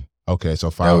 17-17. Okay, so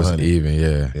 500. That was even,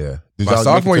 yeah. Yeah. My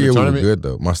sophomore year we were good,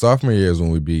 though. My sophomore year is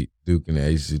when we beat Duke in the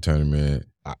ACC tournament.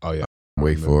 Oh, yeah.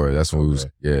 Wait for it. That's when we was,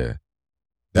 yeah.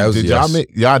 That was, did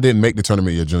y'all didn't make the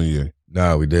tournament your junior year?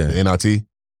 Nah, we didn't. The NIT?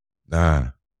 Nah.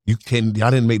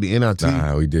 Y'all didn't make the NIT?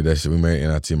 Nah, we did that shit. We made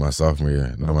NIT my sophomore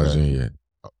year, not my junior year.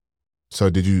 So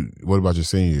what about your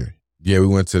senior year? Yeah, we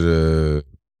went to the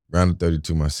round of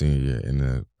 32 my senior year in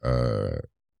the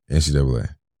NCAA.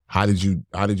 How did you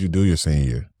do your senior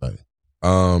year? Like,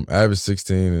 I averaged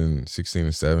 16 and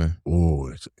 7.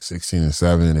 Ooh, 16 and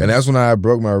 7. And that's when I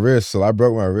broke my wrist. So I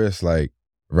broke my wrist like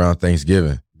around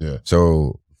Thanksgiving. Yeah.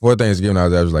 So before Thanksgiving, I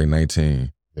was averaging like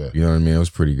 19. Yeah. You know what I mean? It was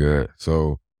pretty good.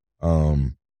 So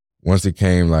once it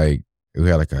came, like, we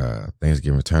had like a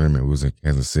Thanksgiving tournament. We was in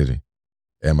Kansas City.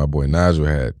 And my boy Nigel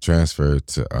had transferred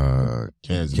to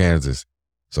Kansas.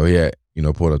 So he had,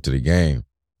 pulled up to the game.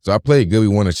 So I played good. We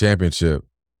won a championship.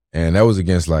 And that was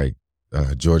against like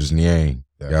Georges Niang,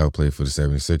 the guy who played for the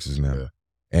 76ers now. Yeah.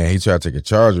 And he tried to take a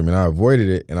charge of me, and I avoided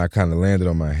it, and I kind of landed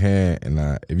on my hand. And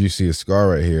if you see a scar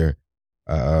right here,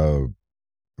 I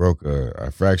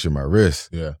fractured my wrist.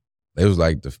 Yeah. It was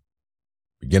like the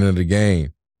beginning of the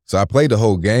game. So I played the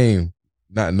whole game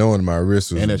not knowing my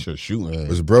wrist was, and that's your shooting.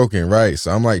 Was broken, right?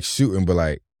 So I'm like shooting, but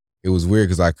like it was weird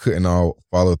because I couldn't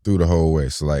follow through the whole way.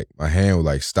 So like my hand would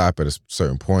like stop at a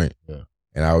certain point. Yeah.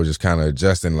 And I was just kind of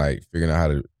adjusting, like figuring out how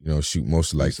to, shoot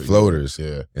most of like floaters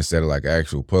instead of like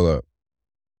actual pull up.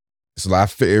 So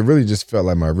it really just felt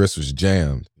like my wrist was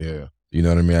jammed. Yeah. You know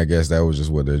what I mean? I guess that was just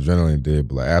what the adrenaline did.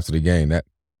 But like after the game,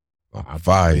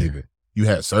 fire. You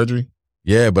had surgery?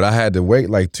 Yeah, but I had to wait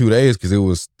like 2 days because it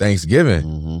was Thanksgiving.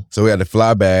 Mm-hmm. So we had to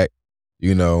fly back,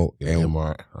 and I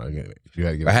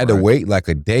had to wait like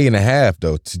a day and a half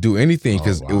though to do anything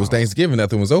because it was Thanksgiving,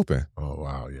 nothing was open. Oh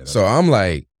wow. Yeah. So I'm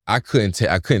like, I couldn't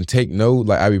take no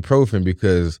like ibuprofen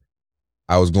because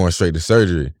I was going straight to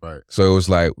surgery. Right. So it was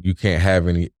like you can't have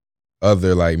any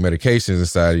other like medications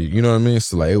inside of you. You know what I mean?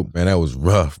 So like, man, that was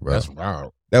rough, bro. That's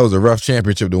wild. That was a rough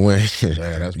championship to win.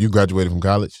 Yeah, you graduated from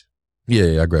college?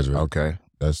 Yeah, I graduated. Okay,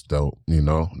 that's dope.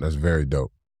 That's very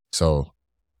dope. So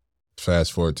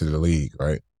fast forward to the league,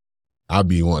 right? I'll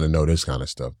be wanting to know this kind of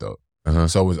stuff though. Uh-huh.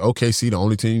 So was OKC the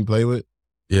only team you play with?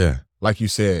 Yeah. Like you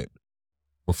said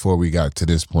before we got to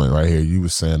this point right here, you were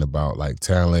saying about like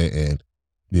talent and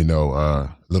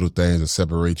little things that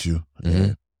separate you. Mm-hmm.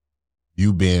 And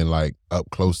you being like up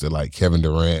close to like Kevin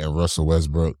Durant and Russell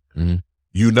Westbrook. Mm-hmm.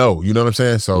 You know what I'm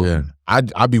saying? So yeah.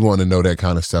 I be wanting to know that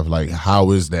kind of stuff. Like,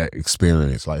 how is that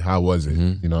experience? Like, how was it?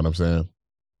 Mm-hmm. You know what I'm saying?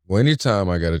 Well, anytime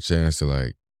I got a chance to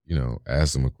like,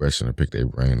 ask them a question or pick their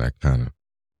brain, I kind of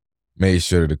made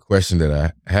sure the question that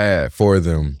I had for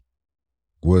them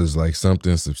was like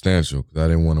something substantial because I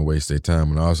didn't want to waste their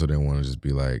time and I also didn't want to just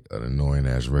be like an annoying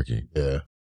ass rookie. Yeah.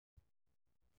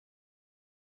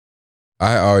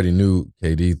 I already knew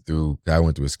KD I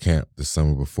went to his camp the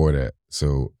summer before that.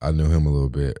 So I knew him a little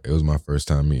bit. It was my first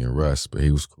time meeting Russ, but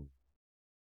he was cool.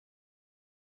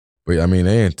 But I mean,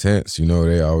 they intense,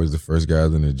 they always the first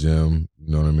guys in the gym,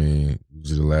 you know what I mean?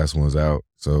 Usually the last ones out.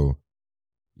 So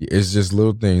it's just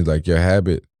little things like your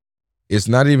habit. It's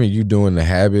not even you doing the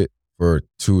habit for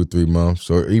 2 or 3 months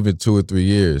or even 2 or 3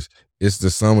 years. It's the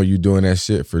summer you doing that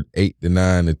shit for 8 to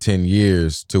 9 to 10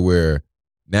 years to where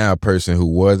now a person who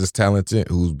was as talented,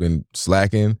 who's been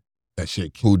slacking, that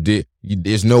shit,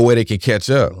 there's no way they can catch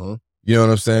up. Uh-huh. You know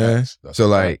what I'm saying? That's so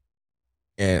right. like,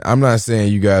 and I'm not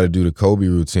saying you got to do the Kobe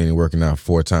routine and working out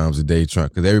 4 times a day,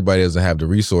 because everybody doesn't have the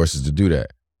resources to do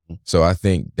that. So I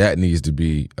think that needs to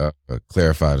be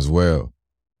clarified as well.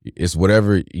 It's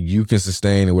whatever you can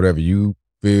sustain and whatever you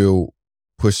feel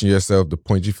pushing yourself, the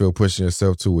point you feel pushing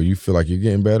yourself to where you feel like you're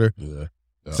getting better. Yeah.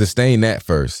 Sustain that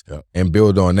first and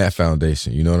build on that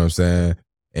foundation. You know what I'm saying?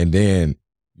 And then,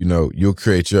 you'll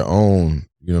create your own,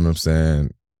 you know what I'm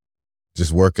saying,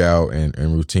 just workout and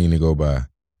routine to go by.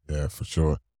 Yeah, for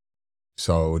sure.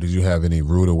 So did you have any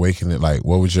rude awakening? Like,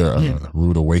 what was your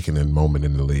rude awakening moment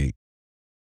in the league?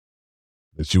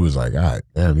 That you was like, all right,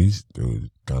 damn, these dudes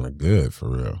kind of good for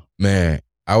real. Man,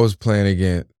 I was playing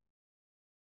against.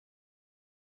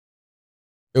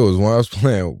 It was when I was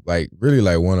playing like really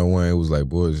like 1-on-1. It was like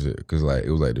bullshit because like it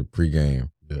was like the pregame,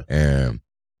 and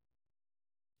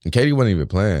Katie wasn't even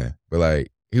playing, but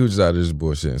like he was just out there just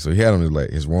bullshitting. So he had on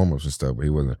his warm ups and stuff, but he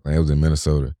wasn't playing. It was in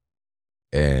Minnesota,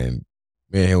 and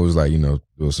me and him was like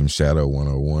doing some shadow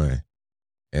 1-on-1,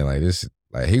 and like this.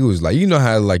 Like he was like,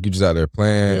 how like you just out there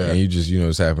playing and you just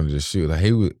just happen to just shoot. Like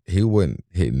he wasn't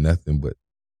hitting nothing, but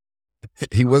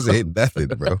he wasn't hitting nothing,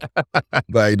 bro.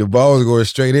 Like the ball was going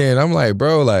straight in. I'm like,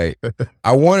 bro, like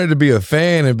I wanted to be a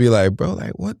fan and be like, bro,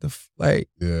 like what the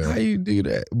how you do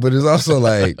that? But it's also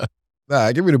like,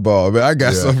 nah, give me the ball, man. I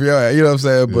got something for y'all. You know what I'm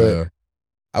saying? But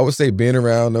I would say being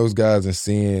around those guys and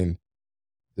seeing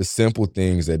the simple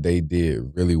things that they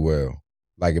did really well.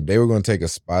 Like if they were going to take a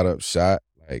spot up shot,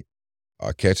 like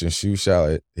a catch and shoot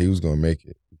shot, he was going to make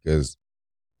it because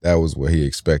that was what he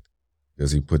expected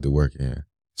because he put the work in.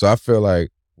 So I feel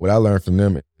like what I learned from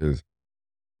them is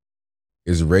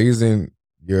raising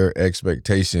your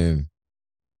expectation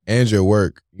and your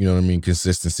work, you know what I mean,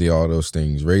 consistency, all those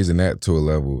things, raising that to a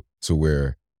level to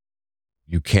where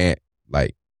you can't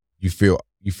you feel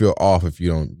off if you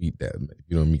don't meet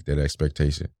that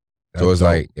expectation. So it's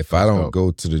like if I don't go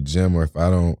to the gym or if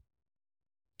I don't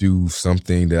do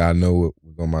something that I know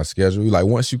was on my schedule, like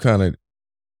once you kind of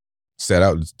set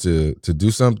out to do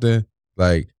something,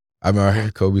 like I remember I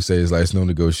heard Kobe say it's no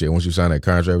negotiating. Once you sign that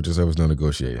contract with yourself, it's no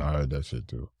negotiating. I heard that shit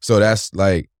too. So that's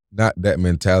like not that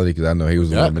mentality because I know he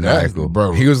was a little maniacal.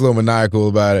 Bro. He was a little maniacal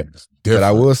about it. But I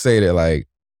will say that like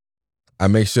I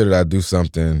make sure that I do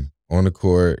something on the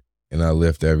court and I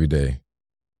lift every day.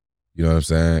 You know what I'm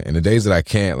saying? And the days that I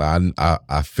can't, like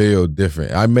I feel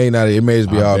different. It may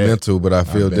just be all mental, but I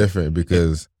feel different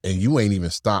because and you ain't even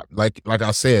stopped. Like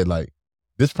I said, like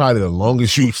this probably the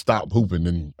longest you stopped hooping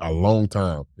in a long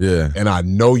time. Yeah. And I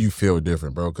know you feel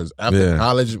different, bro. Because after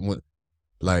college, you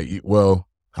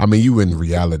in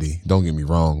reality. Don't get me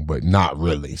wrong, but not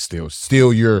really.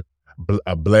 Still, you're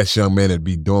a blessed young man to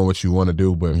be doing what you want to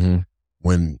do. But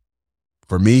when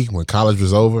college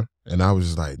was over, and I was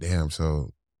just like, damn.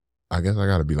 So I guess I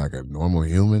got to be like a normal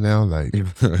human now. Like you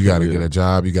got to get a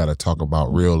job. You got to talk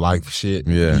about real life shit,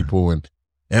 with people, and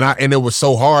it was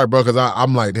so hard, bro. Because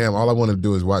I'm like, damn. All I want to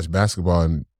do is watch basketball,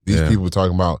 and these people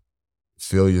talking about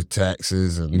fill your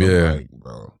taxes, and I'm like,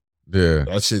 bro,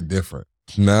 that shit different.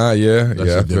 Nah, I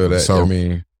feel that. So,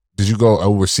 did you go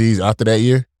overseas after that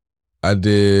year? I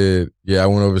did. Yeah, I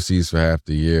went overseas for half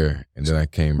the year, and then I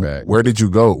came back. Where did you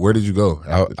go?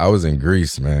 I was in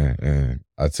Greece, man, and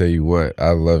I tell you what,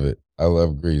 I love it. I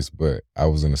love Greece, but I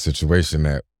was in a situation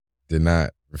that did not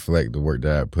reflect the work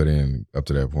that I put in up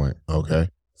to that point. Okay.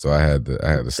 So I had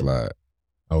to slide.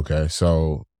 Okay,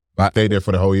 so I stayed there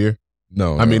for the whole year?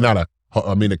 No, I mean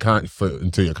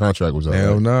until your contract was up.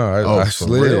 Hell no, I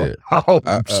slid.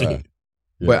 Shit.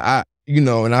 But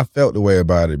and I felt the way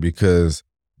about it because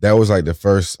that was like the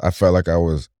first. I felt like I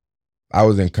was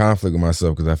in conflict with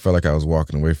myself because I felt like I was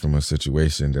walking away from a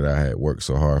situation that I had worked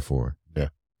so hard for. Yeah.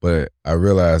 But I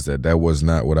realized that was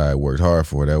not what I had worked hard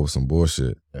for. That was some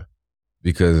bullshit. Yeah.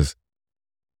 Because,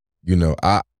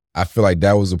 I feel like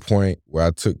that was the point where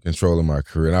I took control of my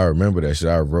career. And I remember that shit.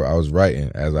 I was writing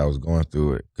as I was going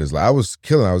through it. Because I was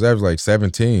killing. I was averaging like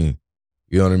 17.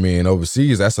 You know what I mean? And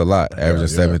overseas, that's a lot. Averaging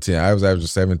 17. I was averaging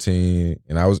 17.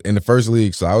 And I was in the first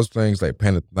league. So I was playing like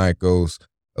Panathinaikos,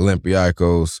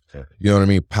 Olympiacos, you know what I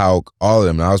mean? PAOK, all of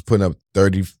them. And I was putting up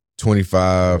 30,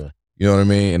 25, you know what I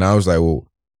mean? And I was like, well,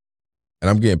 and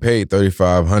I'm getting paid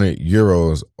 3,500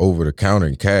 euros over the counter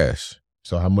in cash.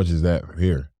 So how much is that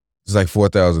here? It's like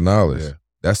 $4,000. Yeah.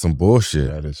 That's some bullshit.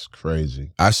 That is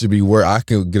crazy. I should be where I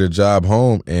can get a job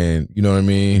home and, you know what I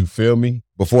mean? You feel me?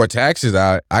 Before taxes,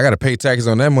 I got to pay taxes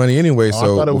on that money anyway. So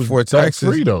I thought it before was taxes,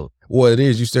 tax-free though. Well, it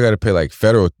is. You still got to pay like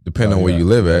federal, depending on where you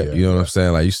live at. You know what I'm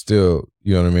saying? Like you still,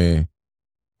 you know what I mean?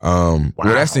 Wow.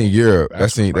 Well, that's in Europe.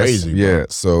 That's crazy. Yeah.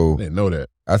 So I didn't know that.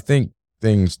 I think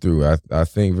things through. I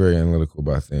think very analytical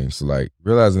about things. So like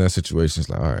realizing that situation is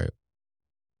like, all right,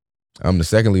 I'm the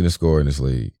second leading scorer in this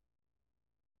league.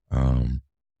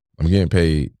 I'm getting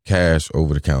paid cash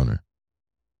over the counter.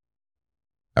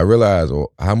 I realized,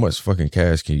 how much fucking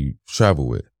cash can you travel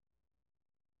with?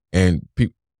 And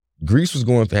Greece was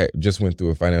just went through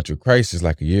a financial crisis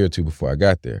like a year or two before I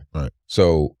got there. Right.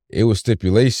 So it was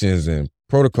stipulations and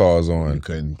protocols on. You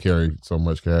couldn't carry so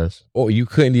much cash. Or you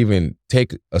couldn't even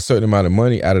take a certain amount of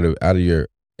money out of your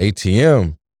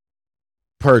ATM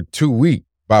per 2 week,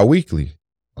 bi-weekly.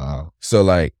 Wow. So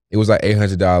like it was like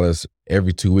 $800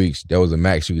 every 2 weeks. That was the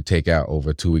max you could take out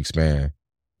over a 2-week span.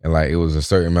 And like, it was a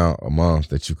certain amount a month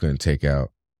that you couldn't take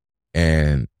out.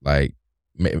 And like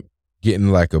getting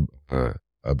like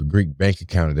a Greek bank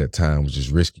account at that time was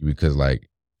just risky because like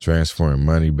transferring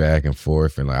money back and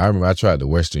forth. And like, I remember I tried the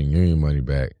Western Union money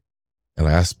back and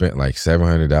like I spent like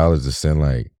 $700 to send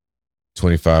like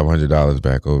 $2,500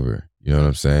 back over. You know what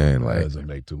I'm saying? Like, that doesn't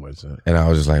make too much sense. And I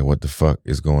was just like, what the fuck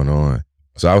is going on?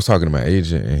 So I was talking to my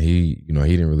agent and he, you know,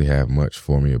 he didn't really have much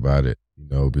for me about it, you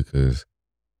know, because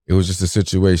it was just a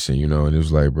situation, you know, and it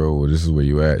was like, bro, well, this is where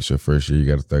you at. It's your first year, you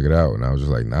got to thug it out. And I was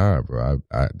just like, nah, bro,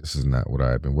 I this is not what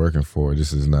I've been working for.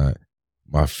 This is not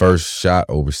my first shot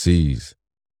overseas.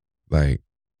 Like,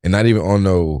 and not even on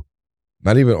no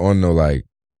like,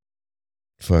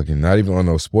 fucking, not even on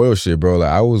no spoiled shit, bro.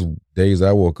 Like, I was days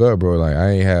I woke up, bro, like I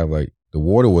ain't have like, the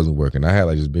water wasn't working. I had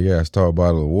like this big ass tall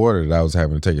bottle of water that I was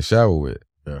having to take a shower with.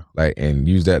 Yeah. Like, and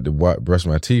use that to brush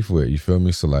my teeth with. You feel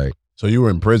me? So like. So you were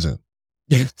in prison.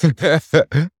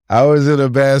 I was in a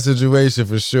bad situation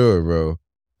for sure, bro.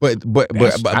 But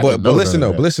listen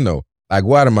though. Like,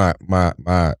 go out of my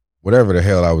whatever the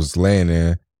hell I was laying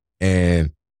in,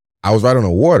 and I was right on the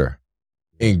water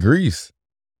in Greece.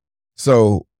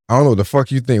 So I don't know what the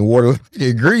fuck you think water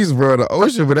in Greece, bro, the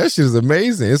ocean, but that shit is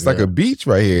amazing. It's like a beach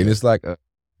right here, and it's like a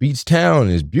beach town,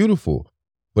 and it's beautiful.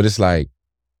 But it's like,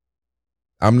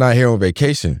 I'm not here on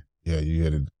vacation. Yeah, you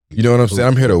had to. You know what I'm saying?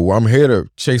 I'm here to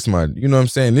chase my, you know what I'm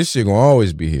saying? This shit gonna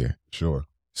always be here. Sure.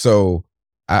 So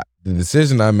the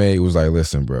decision I made was like,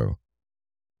 listen, bro,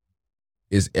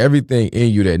 it's everything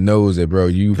in you that knows that, bro,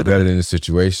 you better than the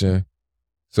situation.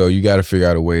 So you got to figure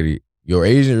out a way to, your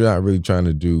agent not really trying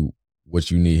to do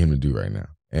what you need him to do right now.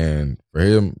 And for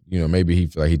him, you know, maybe he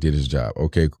feel like he did his job.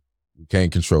 Okay, we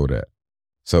can't control that.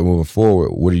 So moving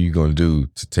forward, what are you going to do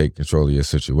to take control of your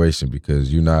situation?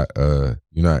 Because you're not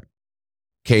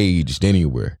caged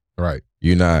anywhere. Right.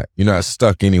 You're not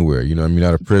stuck anywhere. You know what I mean?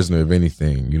 You're not a prisoner of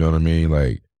anything. You know what I mean?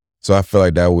 Like, so I feel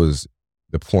like that was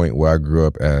the point where I grew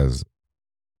up as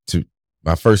to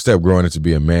my first step growing up to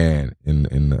be a man in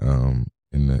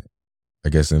the I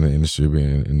guess in the industry,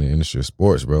 being in the industry of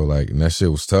sports, bro. Like, and that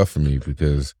shit was tough for me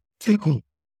because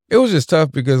it was just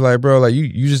tough because, like, bro, like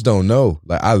you just don't know.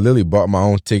 Like, I literally bought my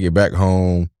own ticket back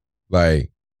home.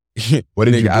 Like, what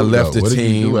did you do? I left the what team. What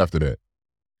did you do after that?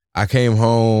 I came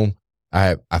home.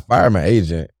 I fired my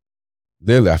agent.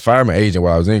 Literally, I fired my agent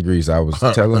while I was in Greece. I was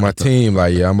telling my team,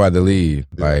 like, yeah, I'm about to leave.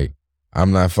 Yeah. Like,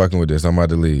 I'm not fucking with this. I'm about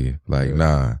to leave. Like,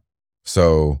 nah.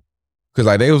 So, because,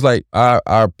 like, they was like,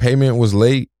 our payment was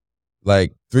late,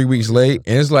 like 3 weeks late.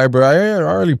 And it's like, bro, I ain't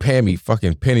already paying me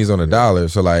fucking pennies on the dollar.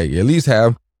 So, like, at least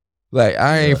have, like,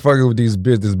 I ain't fucking with this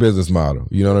business model.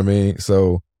 You know what I mean?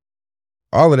 So,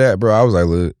 all of that, bro, I was like,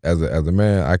 look, as a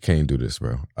man, I can't do this,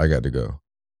 bro. I got to go.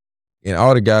 And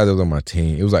all the guys that was on my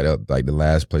team, it was like the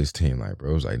last place team, like, bro,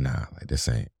 it was like, nah, like, this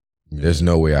ain't. Yeah. There's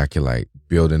no way I could, like,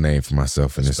 build a name for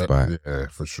myself in this spot. Yeah,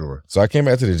 for sure. So I came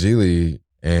back to the G League,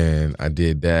 and I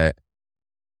did that.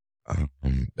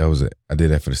 That was it. I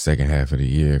did that for the second half of the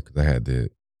year because I had to.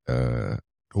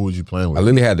 Who was you playing with? I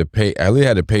literally had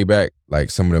to pay back,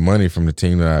 like, some of the money from the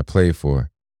team that I played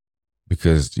for.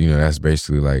 Because, you know, that's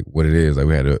basically like what it is. Like,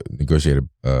 we had to negotiate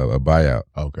a buyout.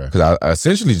 Okay. Because I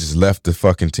essentially just left the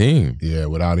fucking team. Yeah,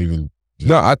 without even.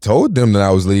 No, I told them that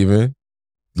I was leaving.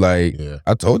 Like,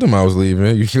 I told them I was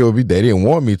leaving. You feel me? They didn't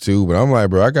want me to, but I'm like,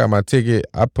 bro, I got my ticket.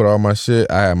 I put all my shit.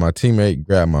 I had my teammate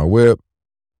grab my whip.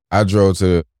 I drove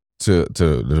to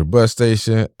the bus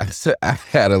station. I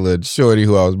had a little shorty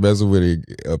who I was messing with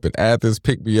up in Athens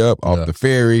pick me up off the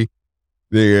ferry.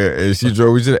 Yeah, and she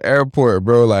drove me to the airport,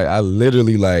 bro. Like, I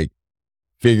literally, like,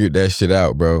 figured that shit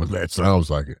out, bro. That sounds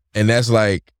like it. And that's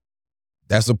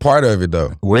a part of it,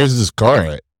 though. Where's this car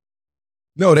at?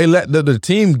 No, they let the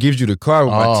team gives you the car.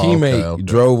 My teammate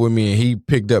drove with me, and he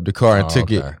picked up the car and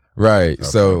took it. Right.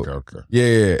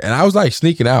 Yeah. And I was, like,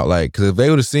 sneaking out, like, because if they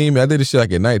would have seen me, I did this shit,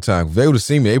 like, at nighttime. If they would have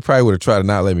seen me, they probably would have tried to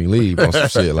not let me leave on some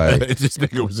shit. Like, this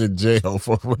nigga was in jail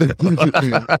for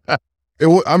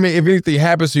I mean, if anything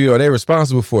happens to you, they're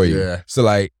responsible for you. Yeah. So,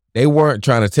 like, they weren't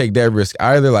trying to take that risk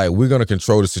either. Like, we're going to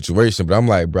control the situation. But I'm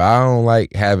like, bro, I don't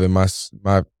like having my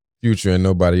future in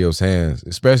nobody else's hands,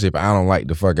 especially if I don't like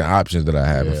the fucking options that I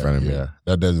have in front of me. Yeah,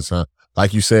 that doesn't sound,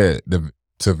 like you said,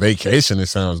 to vacation, it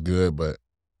sounds good, but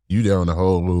you there on a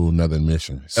whole another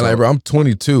mission. So, and, like, bro, I'm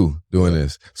 22 doing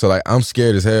this. So, like, I'm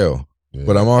scared as hell. Yeah.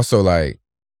 But I'm also, like,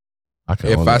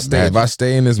 if I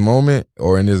stay in this moment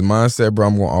or in this mindset, bro,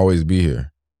 I'm gonna always be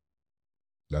here.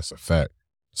 That's a fact.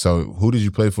 So, who did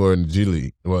you play for in the G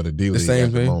League? Well, the D League. The same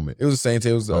at thing. The moment. It was the same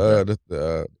team. It was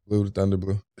the Blue, the Thunder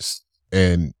Blue.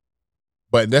 And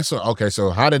But that's okay. So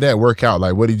how did that work out?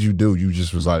 Like, what did you do? You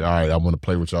just was like, all right, I want to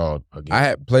play with y'all again. I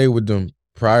had played with them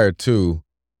prior to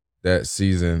that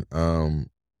season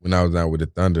when I was down with the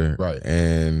Thunder. Right.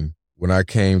 And when I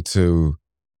came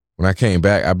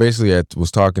back, I basically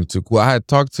was talking to. Well, I had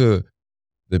talked to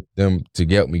them to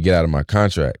help me get out of my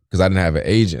contract because I didn't have an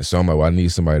agent. So I'm like, well, I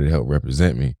need somebody to help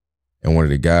represent me. And one of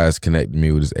the guys connected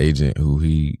me with his agent, who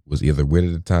he was either with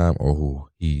at the time or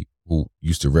who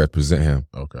used to represent him.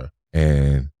 Okay.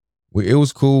 And it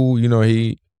was cool. You know,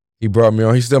 he brought me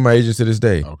on. He's still my agent to this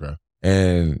day. Okay.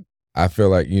 And I feel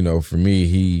like, you know, for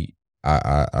me,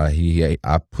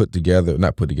 I put together,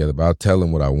 not put together, but I'll tell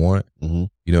him what I want. Mm-hmm.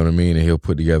 You know what I mean? And he'll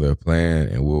put together a plan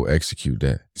and we'll execute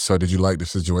that. So did you like the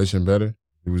situation better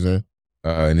he was in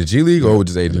the G League or with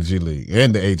his agent? In the G League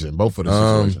and the agent, both of the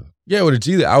situations. Yeah, with the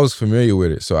G League, I was familiar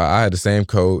with it. So I had the same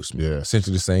coach, Yeah.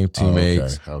 essentially the same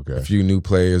teammates, okay. a few new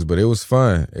players, but it was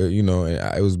fun. You know,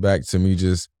 it was back to me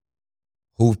just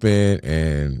hooping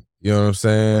and, you know what I'm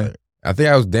saying? Right. I think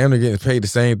I was damn near getting paid the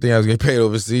same thing I was getting paid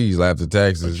overseas after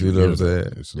taxes. You know what I'm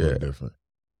saying? It's a little different.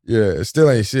 Yeah, it still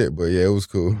ain't shit, but yeah, it was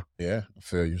cool. Yeah, I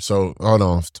feel you. So hold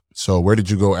on. So where did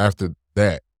you go after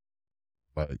that?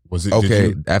 Like, was it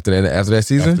okay? After that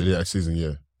season? After that season,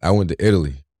 yeah. I went to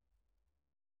Italy.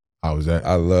 How was that?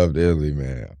 I loved Italy,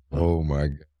 man. Oh my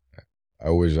God. I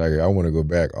wish I want to go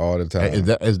back all the time. Hey,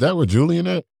 is that where Julian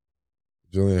at?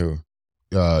 Julian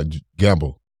who?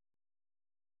 Gamble.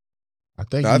 I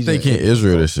think he in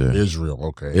Israel this year. Israel,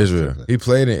 okay. Israel. He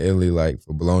played in Italy like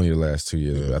for Bologna the last 2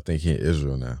 years, but I think he in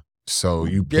Israel now. So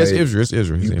you played, yes, Israel. It's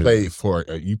Israel.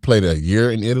 You played a year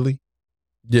in Italy?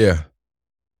 Yeah.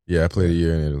 Yeah, I played a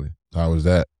year in Italy. How was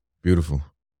that? Beautiful.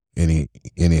 Any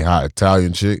hot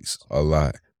Italian chicks? A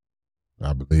lot.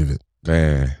 I believe it.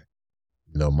 Man.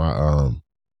 You know, my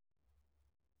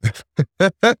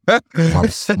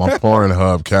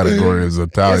Pornhub category is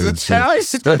Italian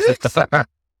chicks.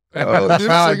 Oh, them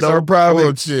chicks are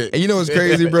probably shit. And you know what's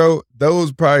crazy, bro?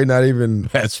 Those probably not even.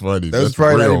 That's funny. Those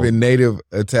probably not even native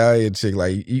Italian chick.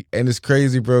 Like, and it's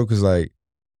crazy, bro, because like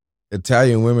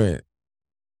Italian women,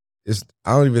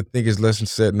 I don't even think it's less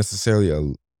said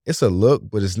necessarily it's a look,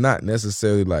 but it's not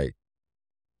necessarily like,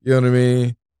 you know what I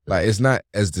mean? Like, it's not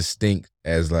as distinct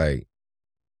as like.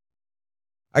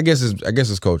 I guess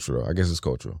it's cultural.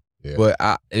 Yeah. But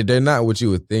they're not what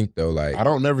you would think though. Like, I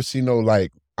don't never see no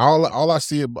like. All I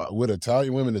see about with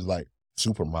Italian women is like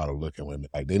supermodel looking women.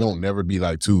 Like, they don't never be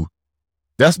like too.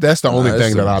 That's the only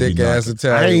thing that I'll be knocking.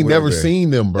 I ain't never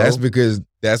seen them, bro. That's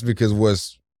because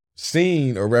what's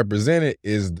seen or represented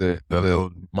is the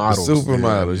models, the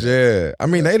supermodels. Yeah. I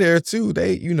mean, they there too.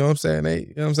 They, you know what I'm saying?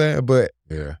 You know what I'm saying? But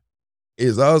yeah,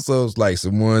 it's also like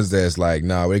some ones that's like,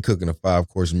 nah, they cooking a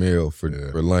 5-course meal for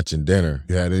lunch and dinner.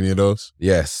 You had any of those?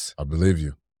 Yes. I believe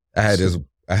you. I had this.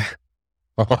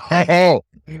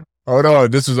 Hold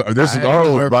on, this is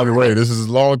old, by the way. This is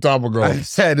a long time ago. I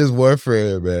had this one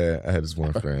friend, man. I had this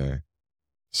one friend.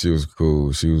 She was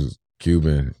cool. She was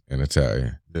Cuban and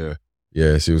Italian. Yeah.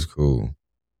 Yeah, she was cool.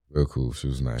 Real cool. She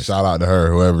was nice. Shout out to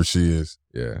her, whoever she is.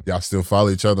 Yeah. Y'all still follow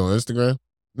each other on Instagram?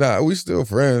 Nah, we still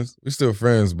friends.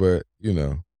 But you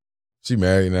know, she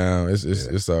married now.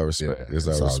 It's all respect. Yeah, it's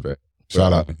all respect.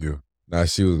 Shout out to you. Nah,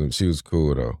 she was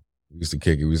cool though. We used to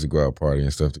kick it. We used to go out party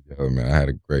and stuff together, man. I had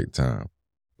a great time.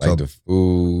 Like the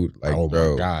food, like, oh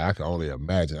bro. My God, I can only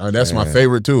imagine. I mean, that's my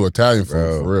favorite too, Italian food,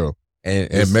 bro. for real.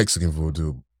 And Mexican food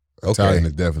too. Italian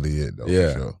is definitely it though,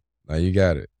 yeah. for sure. Now you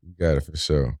got it. You got it for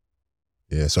sure.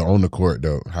 Yeah, so on the court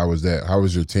though, how was that? How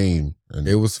was your team? And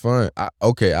it was fun. I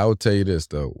will tell you this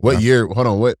though. What year? Hold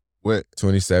on, what?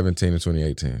 2017 to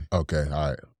 2018. Okay, all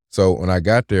right. So when I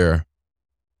got there,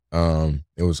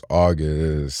 it was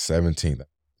August 17th to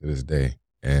this day.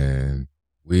 And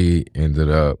we had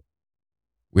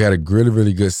a really,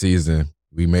 really good season.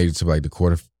 We made it to like the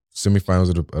semifinals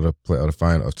of the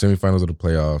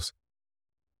playoffs.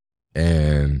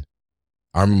 And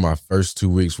I remember my first 2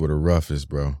 weeks were the roughest,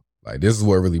 bro. Like, this is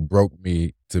what really broke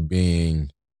me to being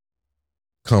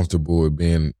comfortable with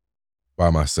being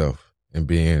by myself and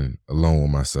being alone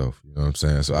with myself. You know what I'm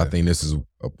saying? So I think this is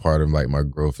a part of like my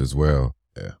growth as well.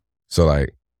 Yeah. So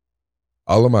like,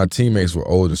 all of my teammates were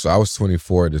older. So I was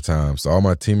 24 at the time. So all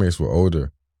my teammates were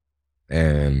older.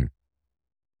 And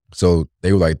so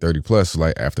they were like 30 plus. So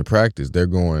like after practice, they're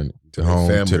going to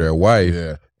home to their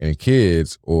wife and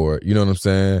kids, or, you know what I'm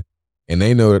saying? And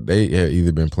they know that they had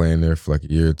either been playing there for like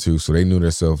a year or two. So they knew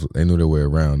their way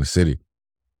around the city.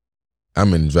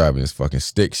 I'm driving this fucking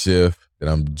stick shift that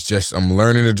I'm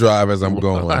learning to drive as I'm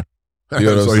going. You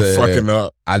know what I'm saying? Fucking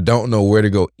up. I don't know where to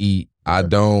go eat. I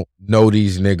don't know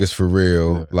these niggas for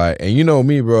real. Yeah. Like, and you know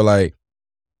me, bro, like,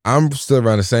 I'm still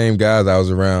around the same guys I was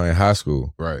around in high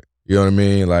school. Right. You know what I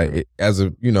mean? Like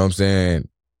you know what I'm saying,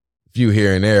 a few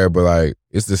here and there, but like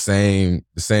it's the same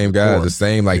guys, core. the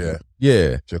same like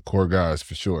yeah. Your core guys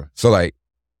for sure. So like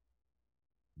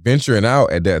venturing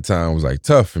out at that time was like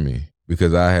tough for me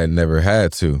because I had never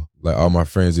had to. Like all my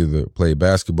friends either played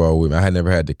basketball with me. I had never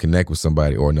had to connect with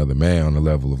somebody or another man on the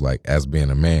level of like as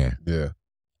being a man. Yeah.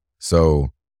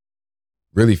 So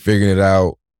really figuring it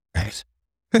out and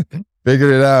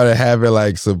having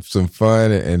like some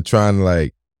fun and trying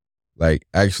to like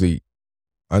actually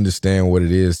understand what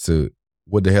it is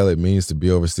what the hell it means to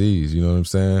be overseas. You know what I'm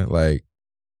saying? Like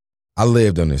I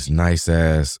lived on this nice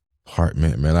ass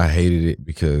apartment, man. I hated it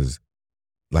because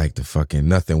like the fucking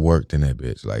nothing worked in that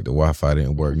bitch. Like the Wi-Fi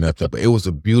didn't work, nothing. But it was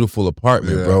a beautiful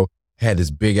apartment, bro. Had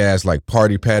this big ass like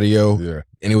party patio. Yeah.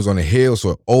 And it was on a hill, so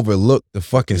it overlooked the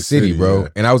fucking city, bro. Yeah.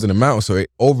 And I was in the mountains, so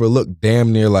it overlooked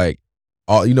damn near like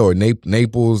all, you know,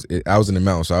 Naples. I was in the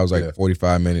mountains, so I was like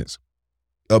 45 minutes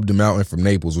up the mountain from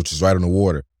Naples, which is right on the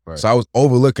water. Right. So I was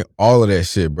overlooking all of that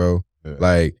shit, bro. Yeah.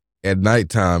 Like at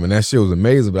nighttime, and that shit was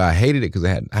amazing, but I hated it because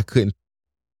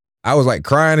I was like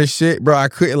crying and shit, bro. I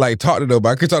couldn't like talk to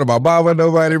nobody. I couldn't talk to my mom or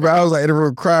nobody, bro. I was like in the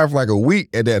room crying for like a week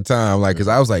at that time, like, because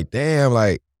I was like, damn,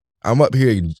 like I'm up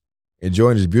here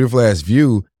enjoying this beautiful ass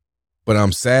view, but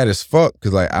I'm sad as fuck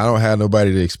because like I don't have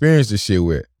nobody to experience this shit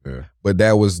with. Yeah. But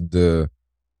that was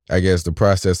I guess the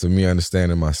process of me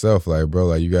understanding myself. Like, bro,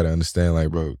 like you got to understand, like,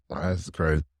 bro, that's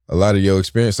crazy. A lot of your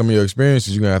experience, some of your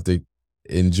experiences, you're gonna have to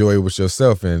enjoy with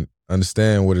yourself and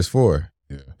understand what it's for.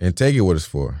 Yeah. And take it what it's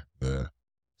for. Yeah.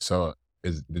 So,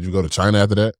 did you go to China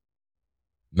after that?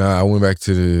 Nah, I went back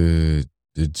to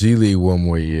the G League one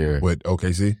more year. With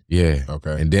OKC? Yeah.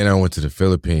 Okay. And then I went to the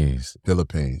Philippines.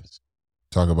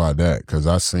 Talk about that, because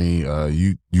I seen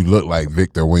you look like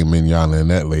Victor Wembanyama in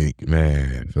that league.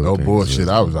 Man, no bullshit.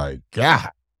 I was like, God.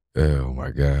 Oh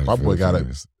my God. My boy got it.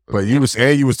 But you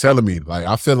was telling me, like,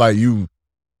 I feel like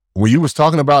when you was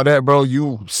talking about that, bro,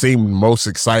 you seemed most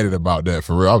excited about that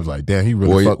for real. I was like, damn, he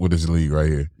really fucked with this league right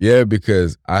here. Yeah,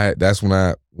 because that's when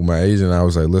with my agent, I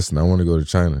was like, listen, I want to go to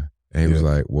China. And he was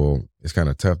like, well, it's kind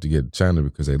of tough to get to China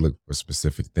because they look for a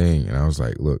specific thing. And I was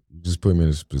like, look, you just put me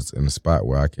in a spot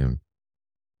where I can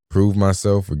prove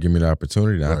myself or give me the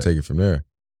opportunity, and I'll take it from there.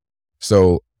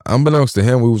 So unbeknownst to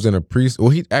him, we was in a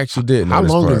he actually did know. How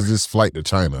long is this flight to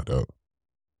China, though?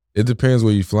 It depends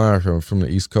where you flying from the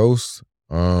East Coast.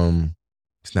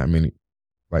 It's not many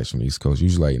flights from the East Coast.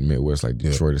 Usually like Midwest, like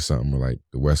Detroit or something, or like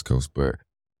the West Coast. But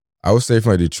I would say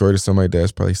from like Detroit or something like that,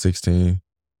 it's probably 16.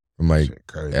 From like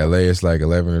LA, it's like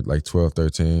 11 or like 12,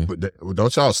 13. But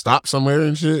don't y'all stop somewhere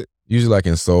and shit? Usually like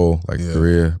in Seoul, like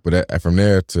Korea. But from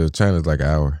there to China is like an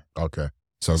hour. Okay.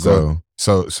 So I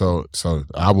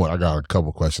got a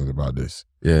couple questions about this.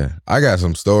 Yeah, I got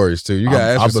some stories too. You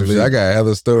got I got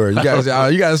hella stories. You got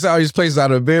to see all these places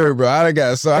out of Barry, bro. I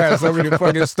got so many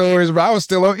fucking stories, bro. I was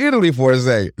still on Italy for a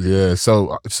second. Yeah.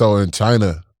 So in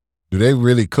China, do they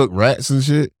really cook rats and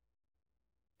shit?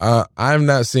 I've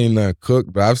not seen none cook,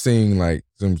 but I've seen like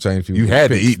some Chinese people. You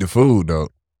had to eat the food though.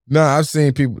 No, I've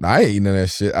seen people. I ain't eating none of that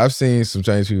shit. I've seen some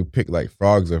Chinese people pick like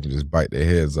frogs up and just bite their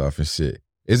heads off and shit.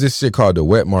 It's this shit called the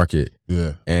wet market.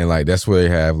 Yeah. And like that's where they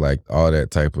have like all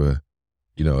that type of,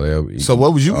 you know, they'll eat. So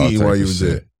what was you eating while you was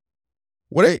there?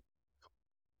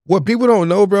 What people don't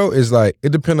know, bro, is like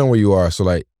it depends on where you are. So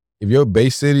like if your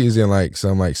base city is in like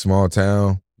some like small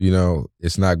town, you know,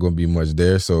 it's not gonna be much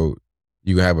there. So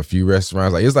you can have a few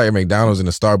restaurants. Like it's like a McDonald's and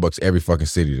a Starbucks every fucking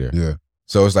city there. Yeah.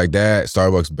 So it's like that,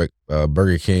 Starbucks,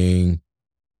 Burger King.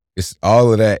 It's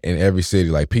all of that in every city,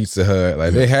 like Pizza Hut.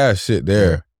 Like they have shit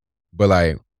there. Yeah. But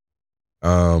like,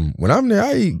 when I'm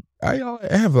there, I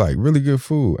have like really good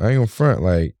food. I ain't gonna front,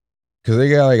 like, cause they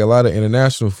got like a lot of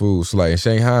international food. So like in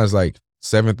Shanghai is like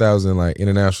 7,000 like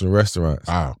international restaurants.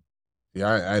 Wow.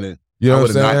 Yeah, I didn't. You know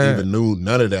what I'm saying? Not even knew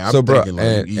none of that. I'm so bro, thinking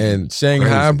like and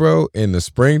Shanghai, crazy. Bro, in the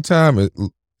springtime, it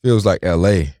feels like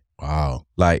LA. Wow.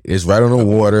 Like it's right on the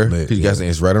water. You guys,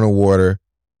 it's right on the water.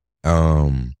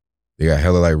 They got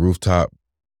hella like rooftop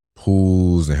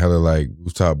pools and hella like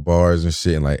rooftop bars and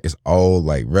shit, and like it's all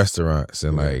like restaurants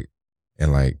and like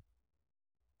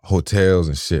hotels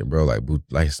and shit, bro. Like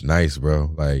it's nice,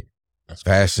 bro. Like that's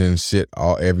fashion shit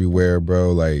all everywhere,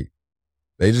 bro. Like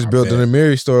they just built an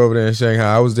Amiri store over there in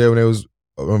Shanghai. I was there when they was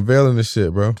unveiling the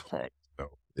shit, bro.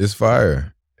 It's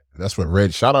fire. That's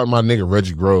what shout out my nigga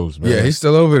Reggie Groves, man. Yeah, he's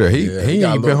still over there. He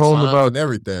ain't been home about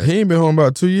everything. He ain't been home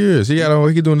about 2 years. He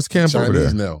doing his camp Chinese over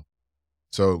there now.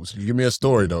 So give me a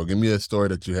story though. Give me a story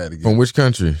that you had to give. From which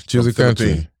country? Choose a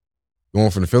country.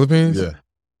 Going from the Philippines? Yeah.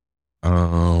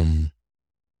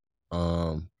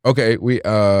 Okay, we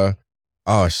oh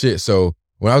shit. So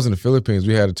when I was in the Philippines,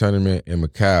 we had a tournament in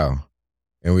Macau,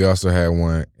 and we also had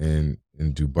one in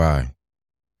Dubai.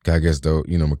 I guess though,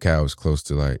 Macau is close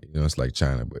to it's like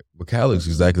China, but Macau looks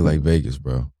exactly like Vegas,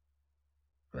 bro.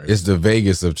 Right. It's the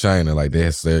Vegas of China. Like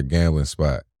that's their gambling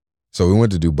spot. So we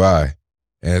went to Dubai,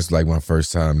 and it's like my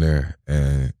first time there,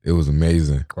 and it was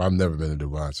amazing. Well, I've never been to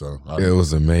Dubai, so it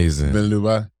was amazing. Been to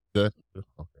Dubai? Yeah.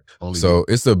 Okay. So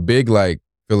it's a big like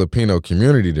Filipino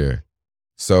community there.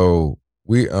 So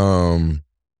we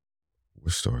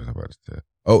what story was I about to tell?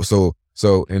 Oh, so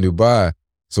in Dubai,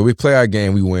 so we play our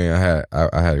game, we win. I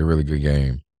had a really good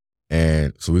game,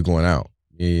 and so we going out.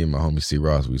 Me and my homie C.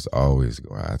 Ross, we used to always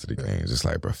go out to the games. Just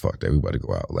like, bro, fuck that. We about to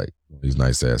go out. Like, these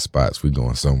nice ass spots. We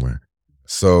going somewhere.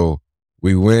 So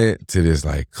we went to this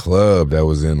like club that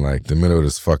was in like the middle of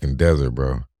this fucking desert,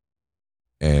 bro.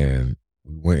 And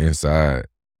we went inside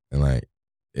and like,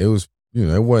 it was,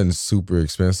 it wasn't super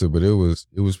expensive, but it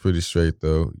was pretty straight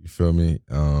though. You feel me?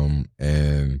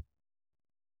 And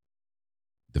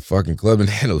the fucking club didn't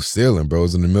have no ceiling, bro. It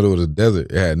was in the middle of the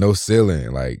desert. It had no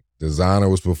ceiling. Like, Designer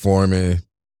was performing.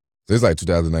 This is like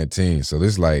 2019, so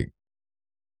this like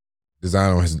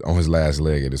Designer on his last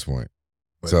leg at this point.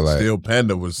 But so like, still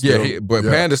Panda was still,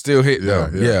 Panda still hit though.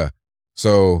 Yeah.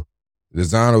 So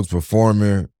Designer was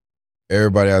performing.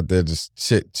 Everybody out there just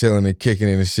chilling and kicking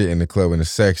in and shit in the club in the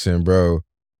section, bro.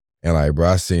 And like, bro,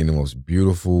 I seen the most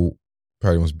beautiful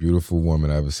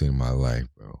woman I've ever seen in my life,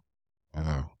 bro.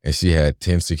 Wow. And she had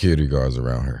 10 security guards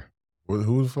around her.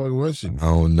 Who the fuck was she? I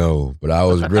don't know, but I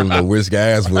was really a whisk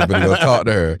ass whooping to go talk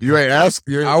to her. You ain't asked?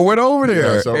 I went over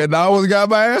there and I almost got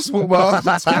my ass whooped.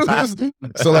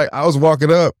 So like I was walking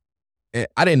up and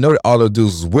I didn't know that all those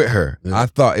dudes was with her. Yeah. I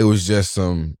thought it was just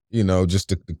some, just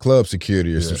the club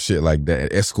security or some shit like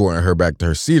that, escorting her back to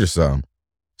her seat or something.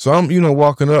 So I'm,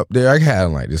 walking up there. I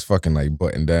had like this fucking like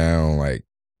button down, like,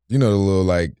 the little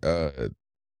like,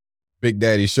 Big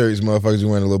Daddy shirts, motherfuckers, you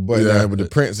wearing a little button down with the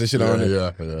prints and shit on it.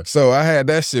 Yeah. So I had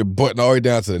that shit buttoned all the way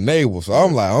down to the navel. So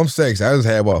I'm like, I'm sexy. I just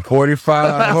had about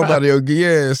 45. Nobody will get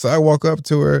in. So I walk up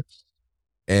to her.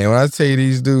 And when I tell you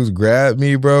these dudes grabbed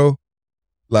me, bro,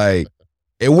 like,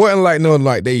 it wasn't like no,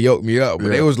 like they yoked me up, but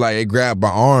they was like, they grabbed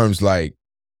my arms, like,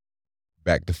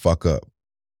 back the fuck up.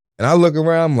 And I look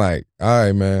around, I'm like, all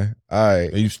right, man. All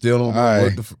right. And you still don't know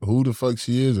who the fuck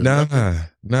she is? Or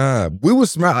Nah. We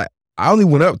was smart. I only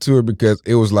went up to her because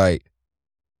it was like,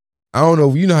 I don't know,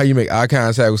 how you make eye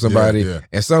contact with somebody,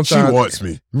 and sometimes she wants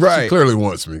me, right? She clearly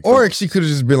wants me, or she could have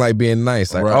just been like being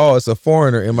nice, like, oh, it's a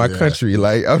foreigner in my country,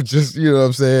 like I'm just, what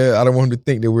I'm saying, I don't want him to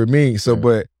think that we're mean. So,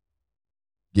 but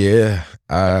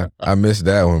I missed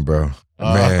that one, bro.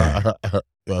 Man,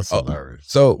 that's hilarious.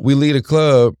 So we leave the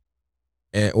club,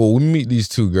 and we meet these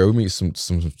two girls. We meet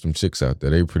some chicks out there.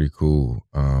 They pretty cool.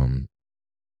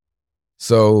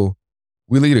 So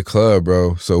we leave the club,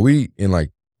 bro. So we in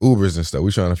like Ubers and stuff.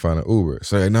 We trying to find an Uber.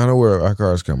 So like, no, where our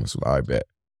car's coming. So I bet.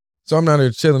 So I'm down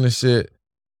there chilling and shit.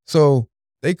 So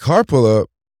they car pull up.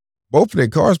 Both of their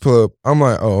cars pull up. I'm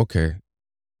like, oh, okay.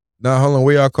 Now, hold on,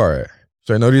 where y'all car at?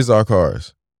 So I know these are our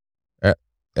cars.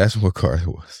 That's what car it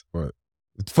was. What?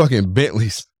 It's fucking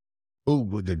Bentleys.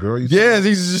 Ooh, the girl you Yeah,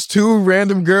 these are just two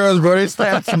random girls, bro. They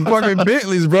slapped some fucking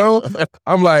Bentleys, bro.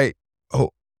 I'm like,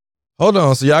 oh, hold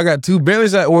on. So y'all got two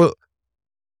Bentleys? Well,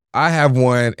 I have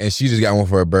one, and she just got one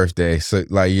for her birthday. So,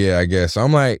 like, yeah, I guess. So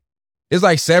I'm like, it's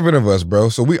like 7 of us, bro.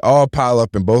 So we all pile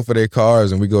up in both of their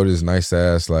cars, and we go to this nice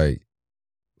ass like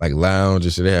lounge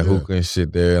and shit. They had hookah and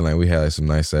shit there, and like we had like some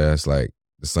nice ass like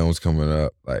the sun was coming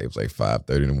up. Like it was like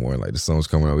 5:30 in the morning. Like the sun was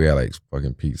coming up. We had like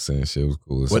fucking pizza and shit. It was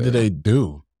cool. What did they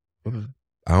do?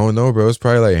 I don't know, bro. It's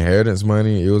probably like inheritance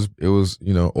money. It was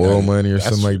oil money or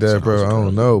something like that, bro. I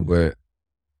don't know, but.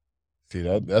 See,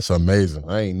 that's amazing.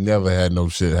 I ain't never had no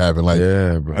shit happen like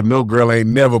that. Bro. I know girl ain't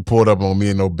never pulled up on me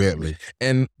in no Bentley.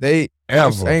 And I ain't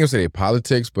gonna say they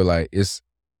politics, but like it's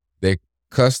their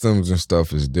customs and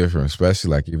stuff is different, especially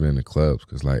like even in the clubs.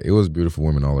 Cause like it was beautiful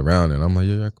women all around. And I'm like,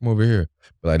 yeah, come over here.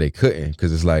 But like they couldn't.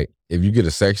 Cause it's like if you get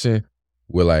a section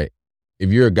where like if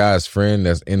you're a guy's friend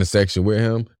that's in a section with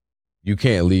him, you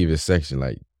can't leave his section.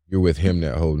 Like you're with him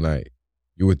that whole night.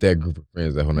 You're with that group of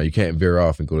friends that whole night. You can't veer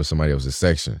off and go to somebody else's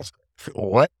section.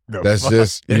 What? That's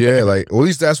just, like, at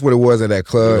least that's what it was at that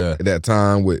club at that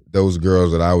time with those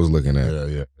girls that I was looking at.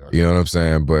 Yeah. You know what I'm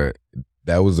saying? But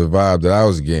that was the vibe that I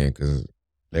was getting because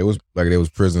they was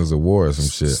prisoners of war or some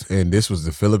shit. And this was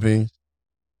the Philippines?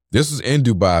 This was in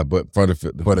Dubai, but for the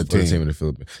team in the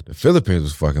Philippines. The Philippines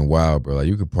was fucking wild, bro. Like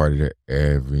you could party there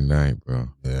every night, bro.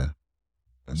 Yeah.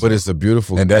 But it's a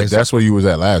beautiful And that's where you was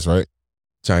at last, right?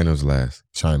 China was last.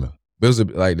 China. But it was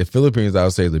like the Philippines, I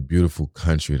would say, is a beautiful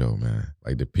country though, man.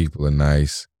 Like the people are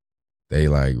nice. They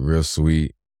like real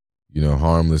sweet,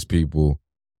 harmless people.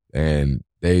 And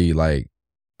they like,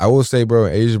 I will say, bro,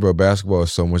 in Asia, bro, basketball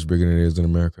is so much bigger than it is in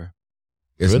America.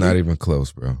 It's Really? not even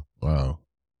close, bro. Wow.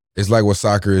 It's like what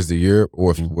soccer is to Europe,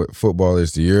 or what football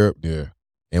is to Europe. Yeah.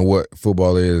 And what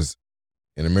football is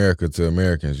in America to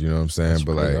Americans, you know what I'm saying? That's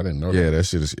but crazy. like, I didn't know that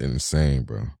shit is insane,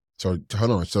 bro. So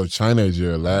hold on. So China is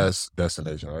your last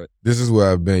destination, right? This is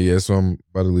where I've been. Yeah, so I'm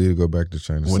about to leave to go back to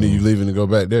China. When are you leaving to go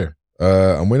back there?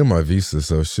 I'm waiting my visa,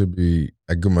 so it should be.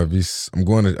 I get my visa. I'm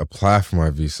going to apply for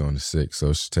my visa on the 6th, so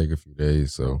it should take a few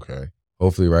days. So okay,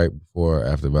 hopefully right before or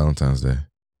after Valentine's Day.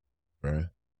 Right.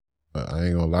 But I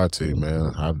ain't gonna lie to you,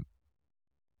 man. I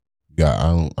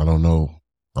don't know.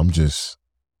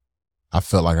 I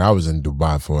felt like I was in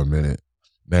Dubai for a minute.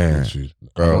 Man,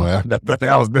 bro. Nothing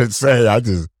I was going to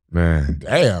say. Man,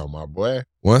 damn, my boy.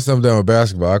 Once I'm done with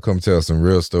basketball, I'll come tell some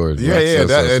real stories. Yeah,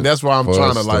 and that's why I'm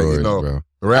trying to bro.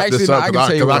 Wrap this up.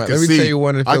 Let me tell you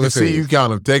one in the Philippines. I can see you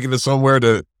kind of taking it somewhere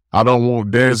that I don't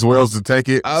want Dez Wells to take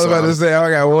it. I was about to say, I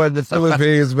got one in the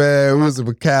Philippines, man. It was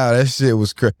a cow. That shit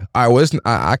was crazy. All right, well,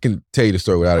 I can tell you the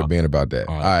story without it being about that.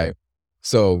 All right.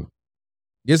 So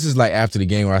this is like after the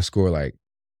game where I scored like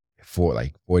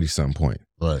 40-something points.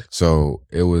 Right. So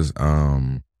it was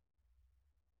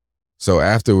so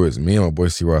afterwards, me and my boy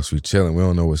C Ross, we chilling. We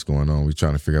don't know what's going on. We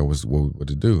trying to figure out what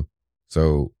to do.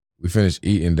 So we finished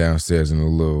eating downstairs in a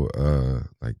little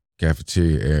like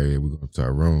cafeteria area. We go to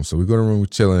our room. So we go to the room, we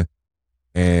chilling,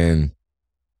 and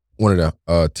one of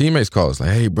the teammates calls like,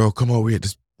 "Hey, bro, come over here.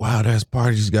 This wild ass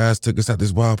party. These guys took us out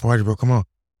this wild party, bro. Come on."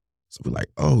 So we're like,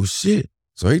 "Oh shit!"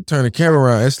 So he turned the camera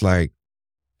around. It's like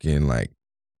getting like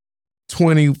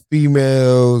 20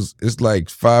 females. It's like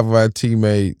 5 of our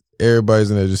teammates. Everybody's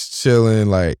in there just chilling,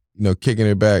 like, kicking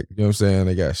it back. You know what I'm saying?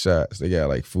 They got shots. They got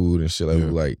like food and shit,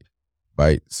 like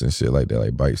bites and shit like that,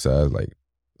 like bite size, like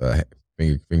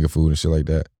finger food and shit like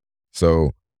that.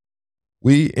 So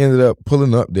we ended up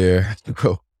pulling up there.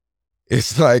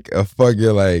 It's like a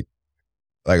fucking like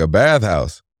a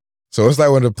bathhouse. So it's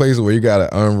like one of the places where you gotta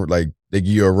they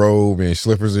give you a robe and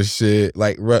slippers and shit,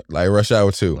 like Rush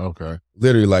Hour 2. Okay.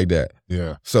 Literally like that.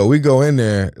 Yeah. So we go in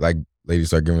there, like ladies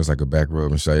start giving us like a back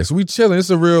rub and shit. So we chilling. It's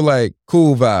a real like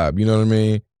cool vibe, you know what I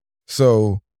mean?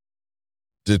 So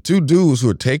the 2 dudes who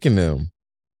are taking them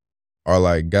are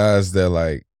like guys that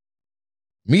like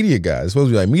media guys. It's supposed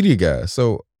to be like media guys.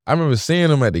 So I remember seeing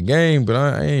them at the game, but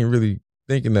I ain't really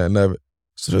thinking nothing of it.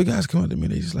 So the guys come up to me,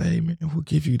 they just like, "Hey man, we'll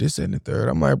give you this and the third."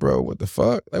 I'm like, "Bro, what the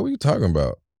fuck? Like, what you talking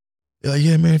about?" They're like,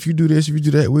 "Yeah, man, if you do this, if you do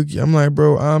that, I'm like,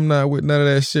 "Bro, I'm not with none of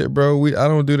that shit, bro. I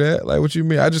don't do that. Like, what you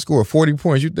mean? I just scored 40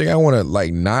 points. You think I want to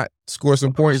like not score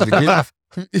some points to get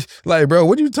like, bro,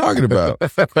 what are you talking about?"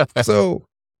 So,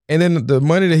 and then the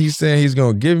money that he's saying he's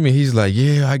gonna give me, he's like,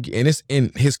 "Yeah, and it's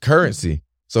in his currency."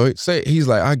 So he's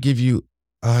like, "I'll give you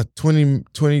 20,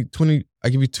 I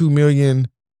give you 2 million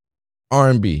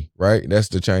RMB, right? That's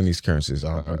the Chinese currency.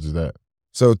 How much is that?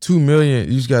 So 2 million,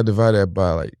 you just gotta divide that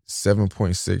by like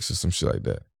 7.6 or some shit like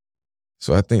that.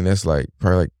 So I think that's like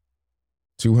probably like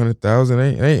 200,000.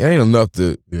 Ain't enough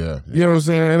to, yeah. You know what I'm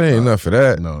saying? It ain't enough for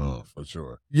that. No, for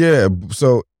sure. Yeah.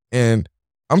 So, and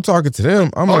I'm talking to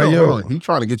them. I'm like, yo, he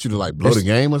trying to get you to like blow the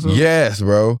game or something? Yes,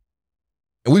 bro.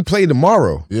 And we play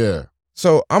tomorrow. Yeah.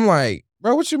 So I'm like,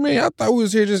 "Bro, what you mean? I thought we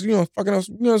was here just, fucking us,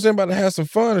 what I'm saying, about to have some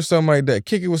fun or something like that,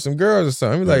 kick it with some girls or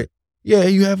something." He's like, "Yeah,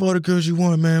 you have all the girls you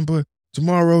want, man, but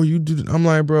tomorrow you do." I'm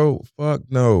like, "Bro, fuck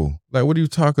no. Like, what are you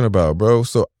talking about, bro?"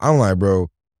 So I'm like, "Bro,"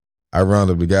 I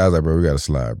round up the guys like, "Bro, we got to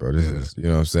slide, bro. This is, you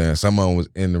know what I'm saying?" Someone was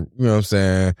in the, you know what I'm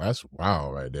saying? That's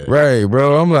wild right there. Right,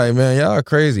 bro. I'm like, "Man, y'all are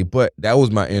crazy." But that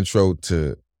was my intro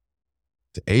to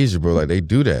Asia, bro. Like, they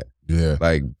do that. Yeah.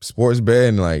 Like, sports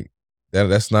betting, like,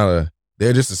 that's not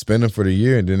they're just suspending for the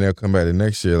year and then they'll come back the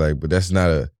next year. Like, but that's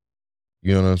not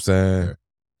you know what I'm saying? Yeah.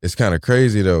 It's kind of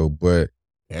crazy though. But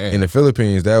in the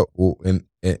Philippines, and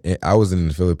I was in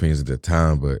the Philippines at the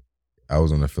time, but I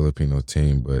was on the Filipino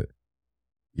team. But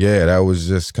yeah, that was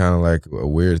just kind of like a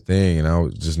weird thing. And I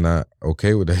was just not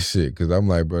okay with that shit. Cause I'm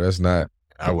like, bro, that's not.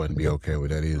 I wouldn't be okay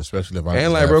with that either, especially if I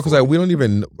And like, bro, cause like we don't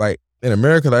even, like in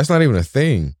America, that's not even a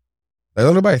thing. Like,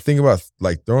 don't nobody think about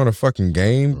like throwing a fucking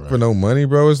game for no money,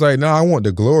 bro. It's like, no, I want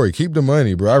the glory. Keep the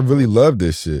money, bro. I really love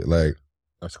this shit. Like,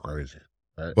 that's crazy.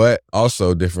 Right? But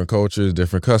also different cultures,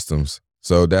 different customs.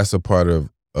 So that's a part of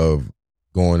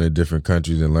going to different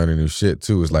countries and learning new shit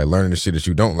too. It's like learning the shit that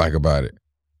you don't like about it.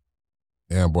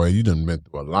 Damn, boy, you done been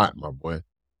through a lot, my boy.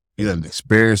 You done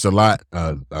experienced a lot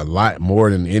more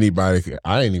than anybody.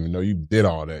 I didn't even know you did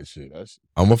all that shit.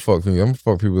 I'm gonna fuck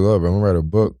people up. I'm gonna write a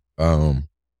book.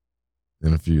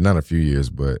 In not a few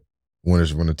years, but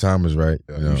when the time is right.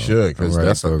 You should, because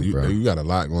you got a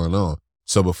lot going on.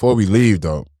 So before we leave,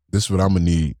 though, this is what I'm gonna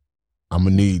need. I'm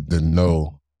gonna need to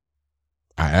know.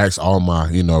 I asked all my,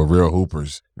 real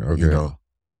hoopers,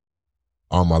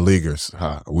 all my leaguers.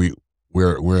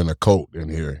 We're in a cult in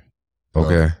here.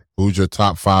 Okay. Who's your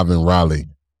top 5 in Raleigh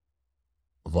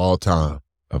of all time?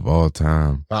 Of all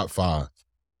time. Top 5.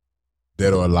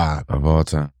 Dead or alive. Of all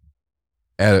time.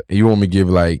 You want me to give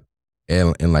like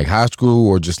in like high school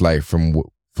or just like from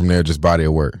there, just body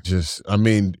of work?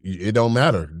 It don't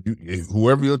matter.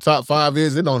 Whoever your top 5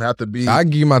 is, it don't have to be. I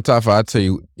give you my top 5. I tell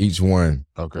you each one,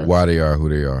 okay, why they are who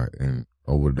they are, and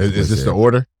is this the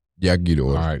order? Yeah, I can give you the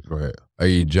order. All right, go ahead. Are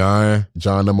you John?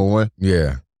 John number 1?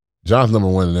 Yeah. John's number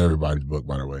 1 in everybody's book,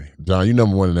 by the way. John, you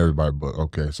number 1 in everybody's book.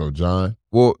 Okay, so John.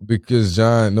 Well, because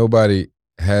John, nobody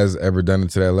has ever done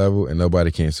it to that level, and nobody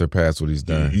can surpass what he's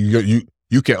done.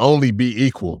 You can only be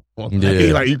equal.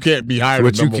 Yeah. Like you can't be higher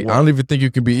than number 1. I don't even think you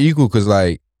can be equal, because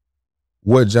like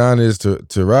what John is to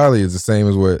Raleigh is the same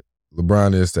as what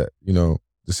LeBron is to, the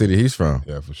city he's from.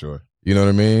 Yeah, for sure. You know what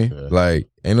I mean? Yeah. Like,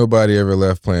 ain't nobody ever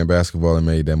left playing basketball and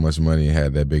made that much money and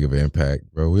had that big of an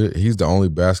impact, bro. He's the only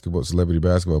celebrity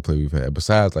basketball player we've had,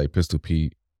 besides like Pistol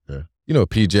Pete,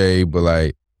 PJ, but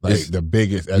like the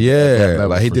biggest. At that level,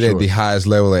 like he did at the highest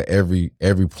level at every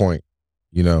point,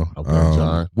 Okay,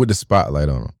 John. with the spotlight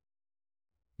on him.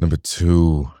 Number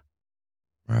 2,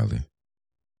 Riley.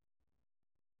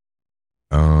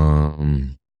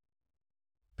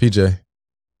 PJ.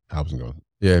 I was going.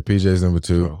 Yeah, PJ's number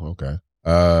 2. Oh, okay.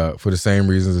 For the same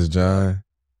reasons as John.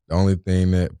 The only thing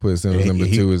that puts him as number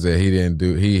 2 is that he didn't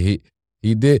do he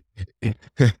did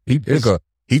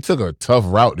he took a tough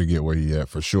route to get where he at,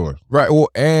 for sure. Right. Well,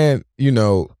 and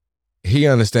he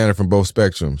understands it from both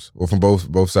spectrums, or from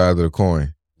both sides of the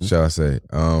coin, shall I say?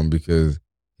 Because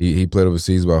he played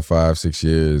overseas about 5-6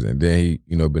 years, and then he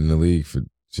been in the league for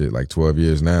shit like 12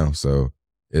 years now. So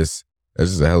that's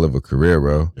just a hell of a career,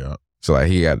 bro. Yeah. So like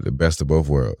he got the best of both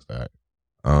worlds. Right.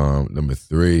 Number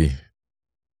 3.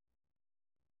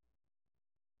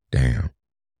 Damn.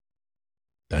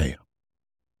 I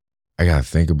gotta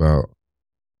think about.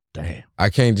 Damn.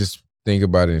 I can't just think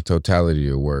about it in totality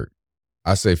of work.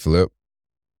 I say Flip.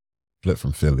 Flip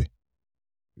from Philly.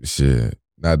 Shit,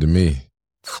 not to me.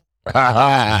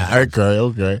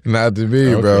 Okay. Not to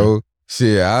me, bro.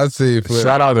 Shit, I say Flip.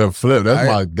 Shout out to Flip. That's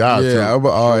my guy. Yeah,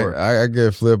 too. I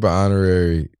give Flip an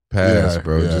honorary pass,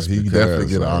 bro. Yeah, just he because, definitely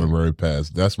get an honorary pass.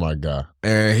 That's my guy.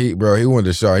 And he went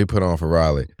to Shaw. He put on for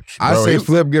Raleigh. I say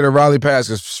Flip get a Raleigh pass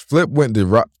because Flip went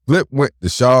to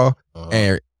Shaw,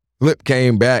 and Flip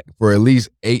came back for at least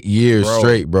 8 years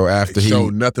straight, bro. After he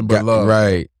showed nothing but love,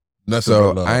 right? Nothing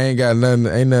but love. I ain't got nothing.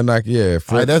 Ain't nothing like Flip.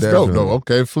 All right, that's dope though.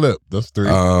 Okay, Flip. That's 3.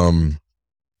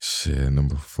 Shit,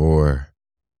 number 4.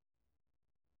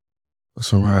 What's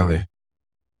from Raleigh?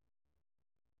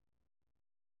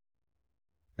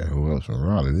 Yeah, who else from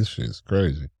Raleigh? This shit's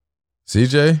crazy.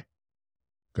 CJ?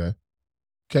 Okay.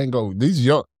 Can't go. These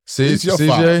young. These your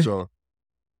CJ? 5, so.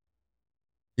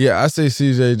 Yeah, I say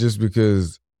CJ just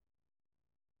because,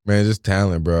 man, just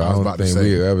talent, bro. I don't think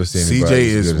we've ever seen CJ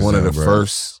is one of the bro.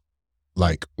 first,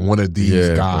 like, one of these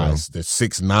guys that's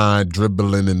 6'9",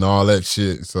 dribbling and all that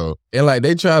shit. So, and like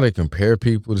they try to compare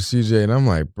people to CJ, and I'm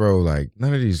like, bro, like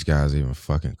none of these guys are even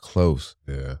fucking close.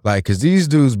 Yeah. Like, cause these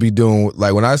dudes be doing,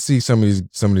 like, when I see some of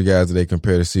the guys that they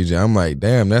compare to CJ, I'm like,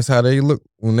 damn, that's how they look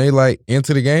when they like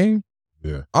into the game.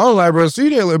 Yeah. I'm like, bro,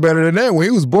 CJ look better than that when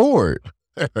he was bored.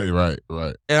 Right.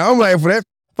 And I'm like, for that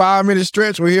 5-minute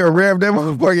stretch where he'll rev that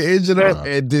motherfucking engine up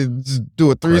and then just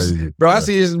do a 3. Bro, I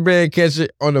see this man catch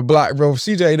it on the block, bro.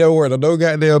 CJ don't worry, no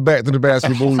goddamn back to the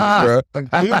basket moves, bro.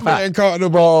 This man caught the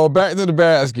ball back to the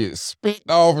basket, spit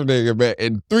off a nigga, man,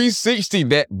 and 360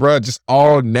 that, bro, just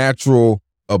all natural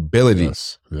ability.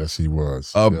 Yes, he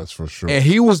was. That's for sure. And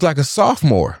he was like a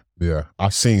sophomore. Yeah.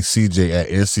 I've seen CJ at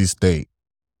NC State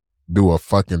do a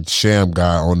fucking sham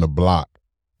guy on the block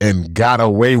and got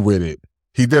away with it.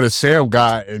 He did a sham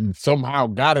guy and somehow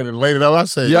got it and laid it up. I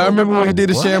said, I remember when he did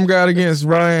a sham guy against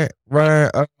Ryan.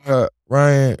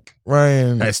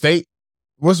 At State?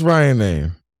 What's Ryan's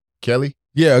name? Kelly?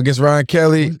 Yeah, against Ryan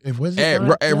Kelly at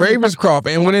Ravenscroft,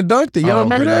 and when it dunked it, y'all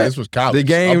remember that? This was college. The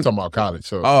game, I'm talking about college.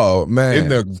 So oh man, in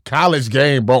the college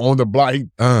game, bro, on the block, he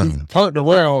turned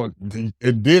around and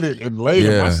did it and laid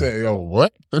him. I said, yo,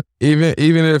 what? even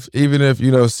if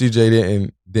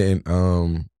CJ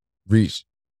didn't reach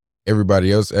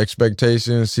everybody else's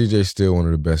expectations, CJ's still one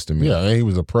of the best to me. Yeah, and he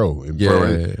was a pro.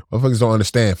 Motherfuckers don't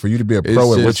understand. For you to be a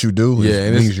pro at what you do,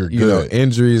 it means you're good.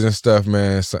 Injuries and stuff,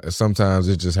 man. Sometimes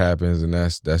it just happens, and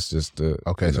that's just the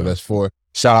okay. So that's 4.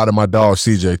 Shout out to my dog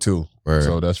CJ too. Word.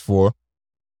 So that's 4.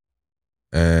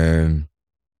 And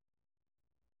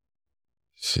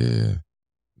shit.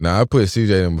 Nah, I put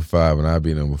CJ number 5 and I'll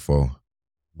be number 4.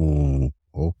 Ooh,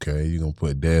 okay. You gonna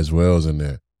put Dez Wells in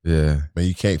there. Yeah. Man,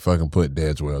 you can't fucking put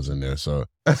Dez Wells in there. So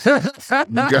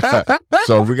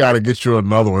so we gotta get you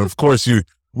another one. Of course you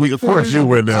win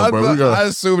there, but I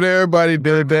assumed everybody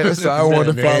did that, so I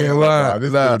wanted to follow the line.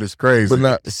 This dude is crazy. But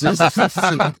not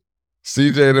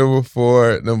CJ number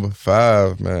 4, number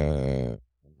 5, man.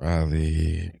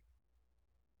 Raleigh.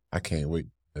 I can't wait.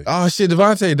 Oh shit,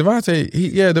 Devontae.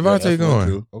 Devontae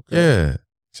going. Okay. Yeah.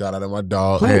 Shout out to my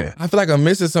dog. Hey, I feel like I'm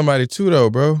missing somebody too though,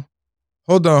 bro.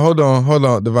 Hold on,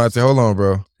 Devontae. Hold on,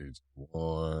 bro.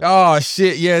 Oh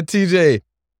shit, yeah, TJ.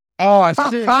 Oh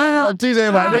shit,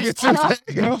 TJ, my nigga.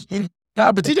 TJ.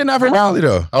 Nah, but TJ not from Raleigh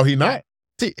though. Oh, he not.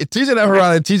 TJ not from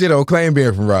Raleigh. TJ don't claim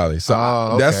being from Raleigh,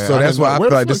 so that's why I feel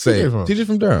like to say TJ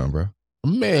from Durham, bro.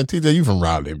 Man, TJ, you from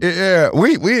Raleigh. Yeah,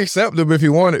 we accept him if he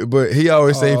wanted, but he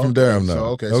always say he from Durham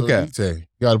though. So, okay. So you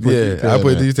gotta put DT. I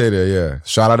put DT there. Yeah.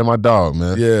 Shout out to my dog,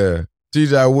 man. Yeah.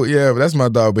 TJ, yeah, but that's my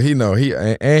dog. But he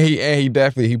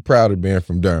definitely proud of being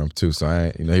from Durham too. So I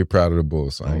ain't, he proud of the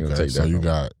Bulls. So I ain't gonna take that. So you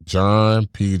got John,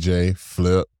 PJ,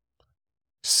 Flip,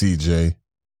 CJ,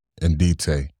 and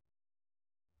DT.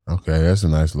 Okay, that's a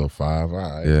nice little 5. All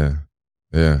right.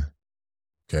 Yeah.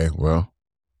 Okay, well,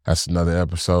 that's another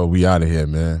episode. We out of here,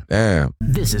 man. Damn.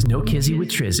 This is No Kizzy with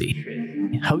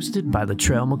Trizzy, hosted by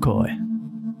Latrell McCoy.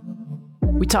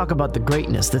 We talk about the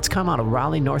greatness that's come out of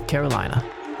Raleigh, North Carolina.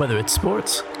 Whether it's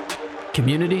sports,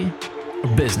 community,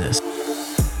 or business,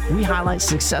 we highlight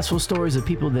successful stories of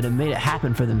people that have made it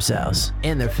happen for themselves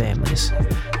and their families,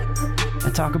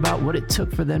 and talk about what it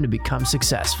took for them to become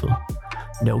successful.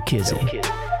 No Kizzy.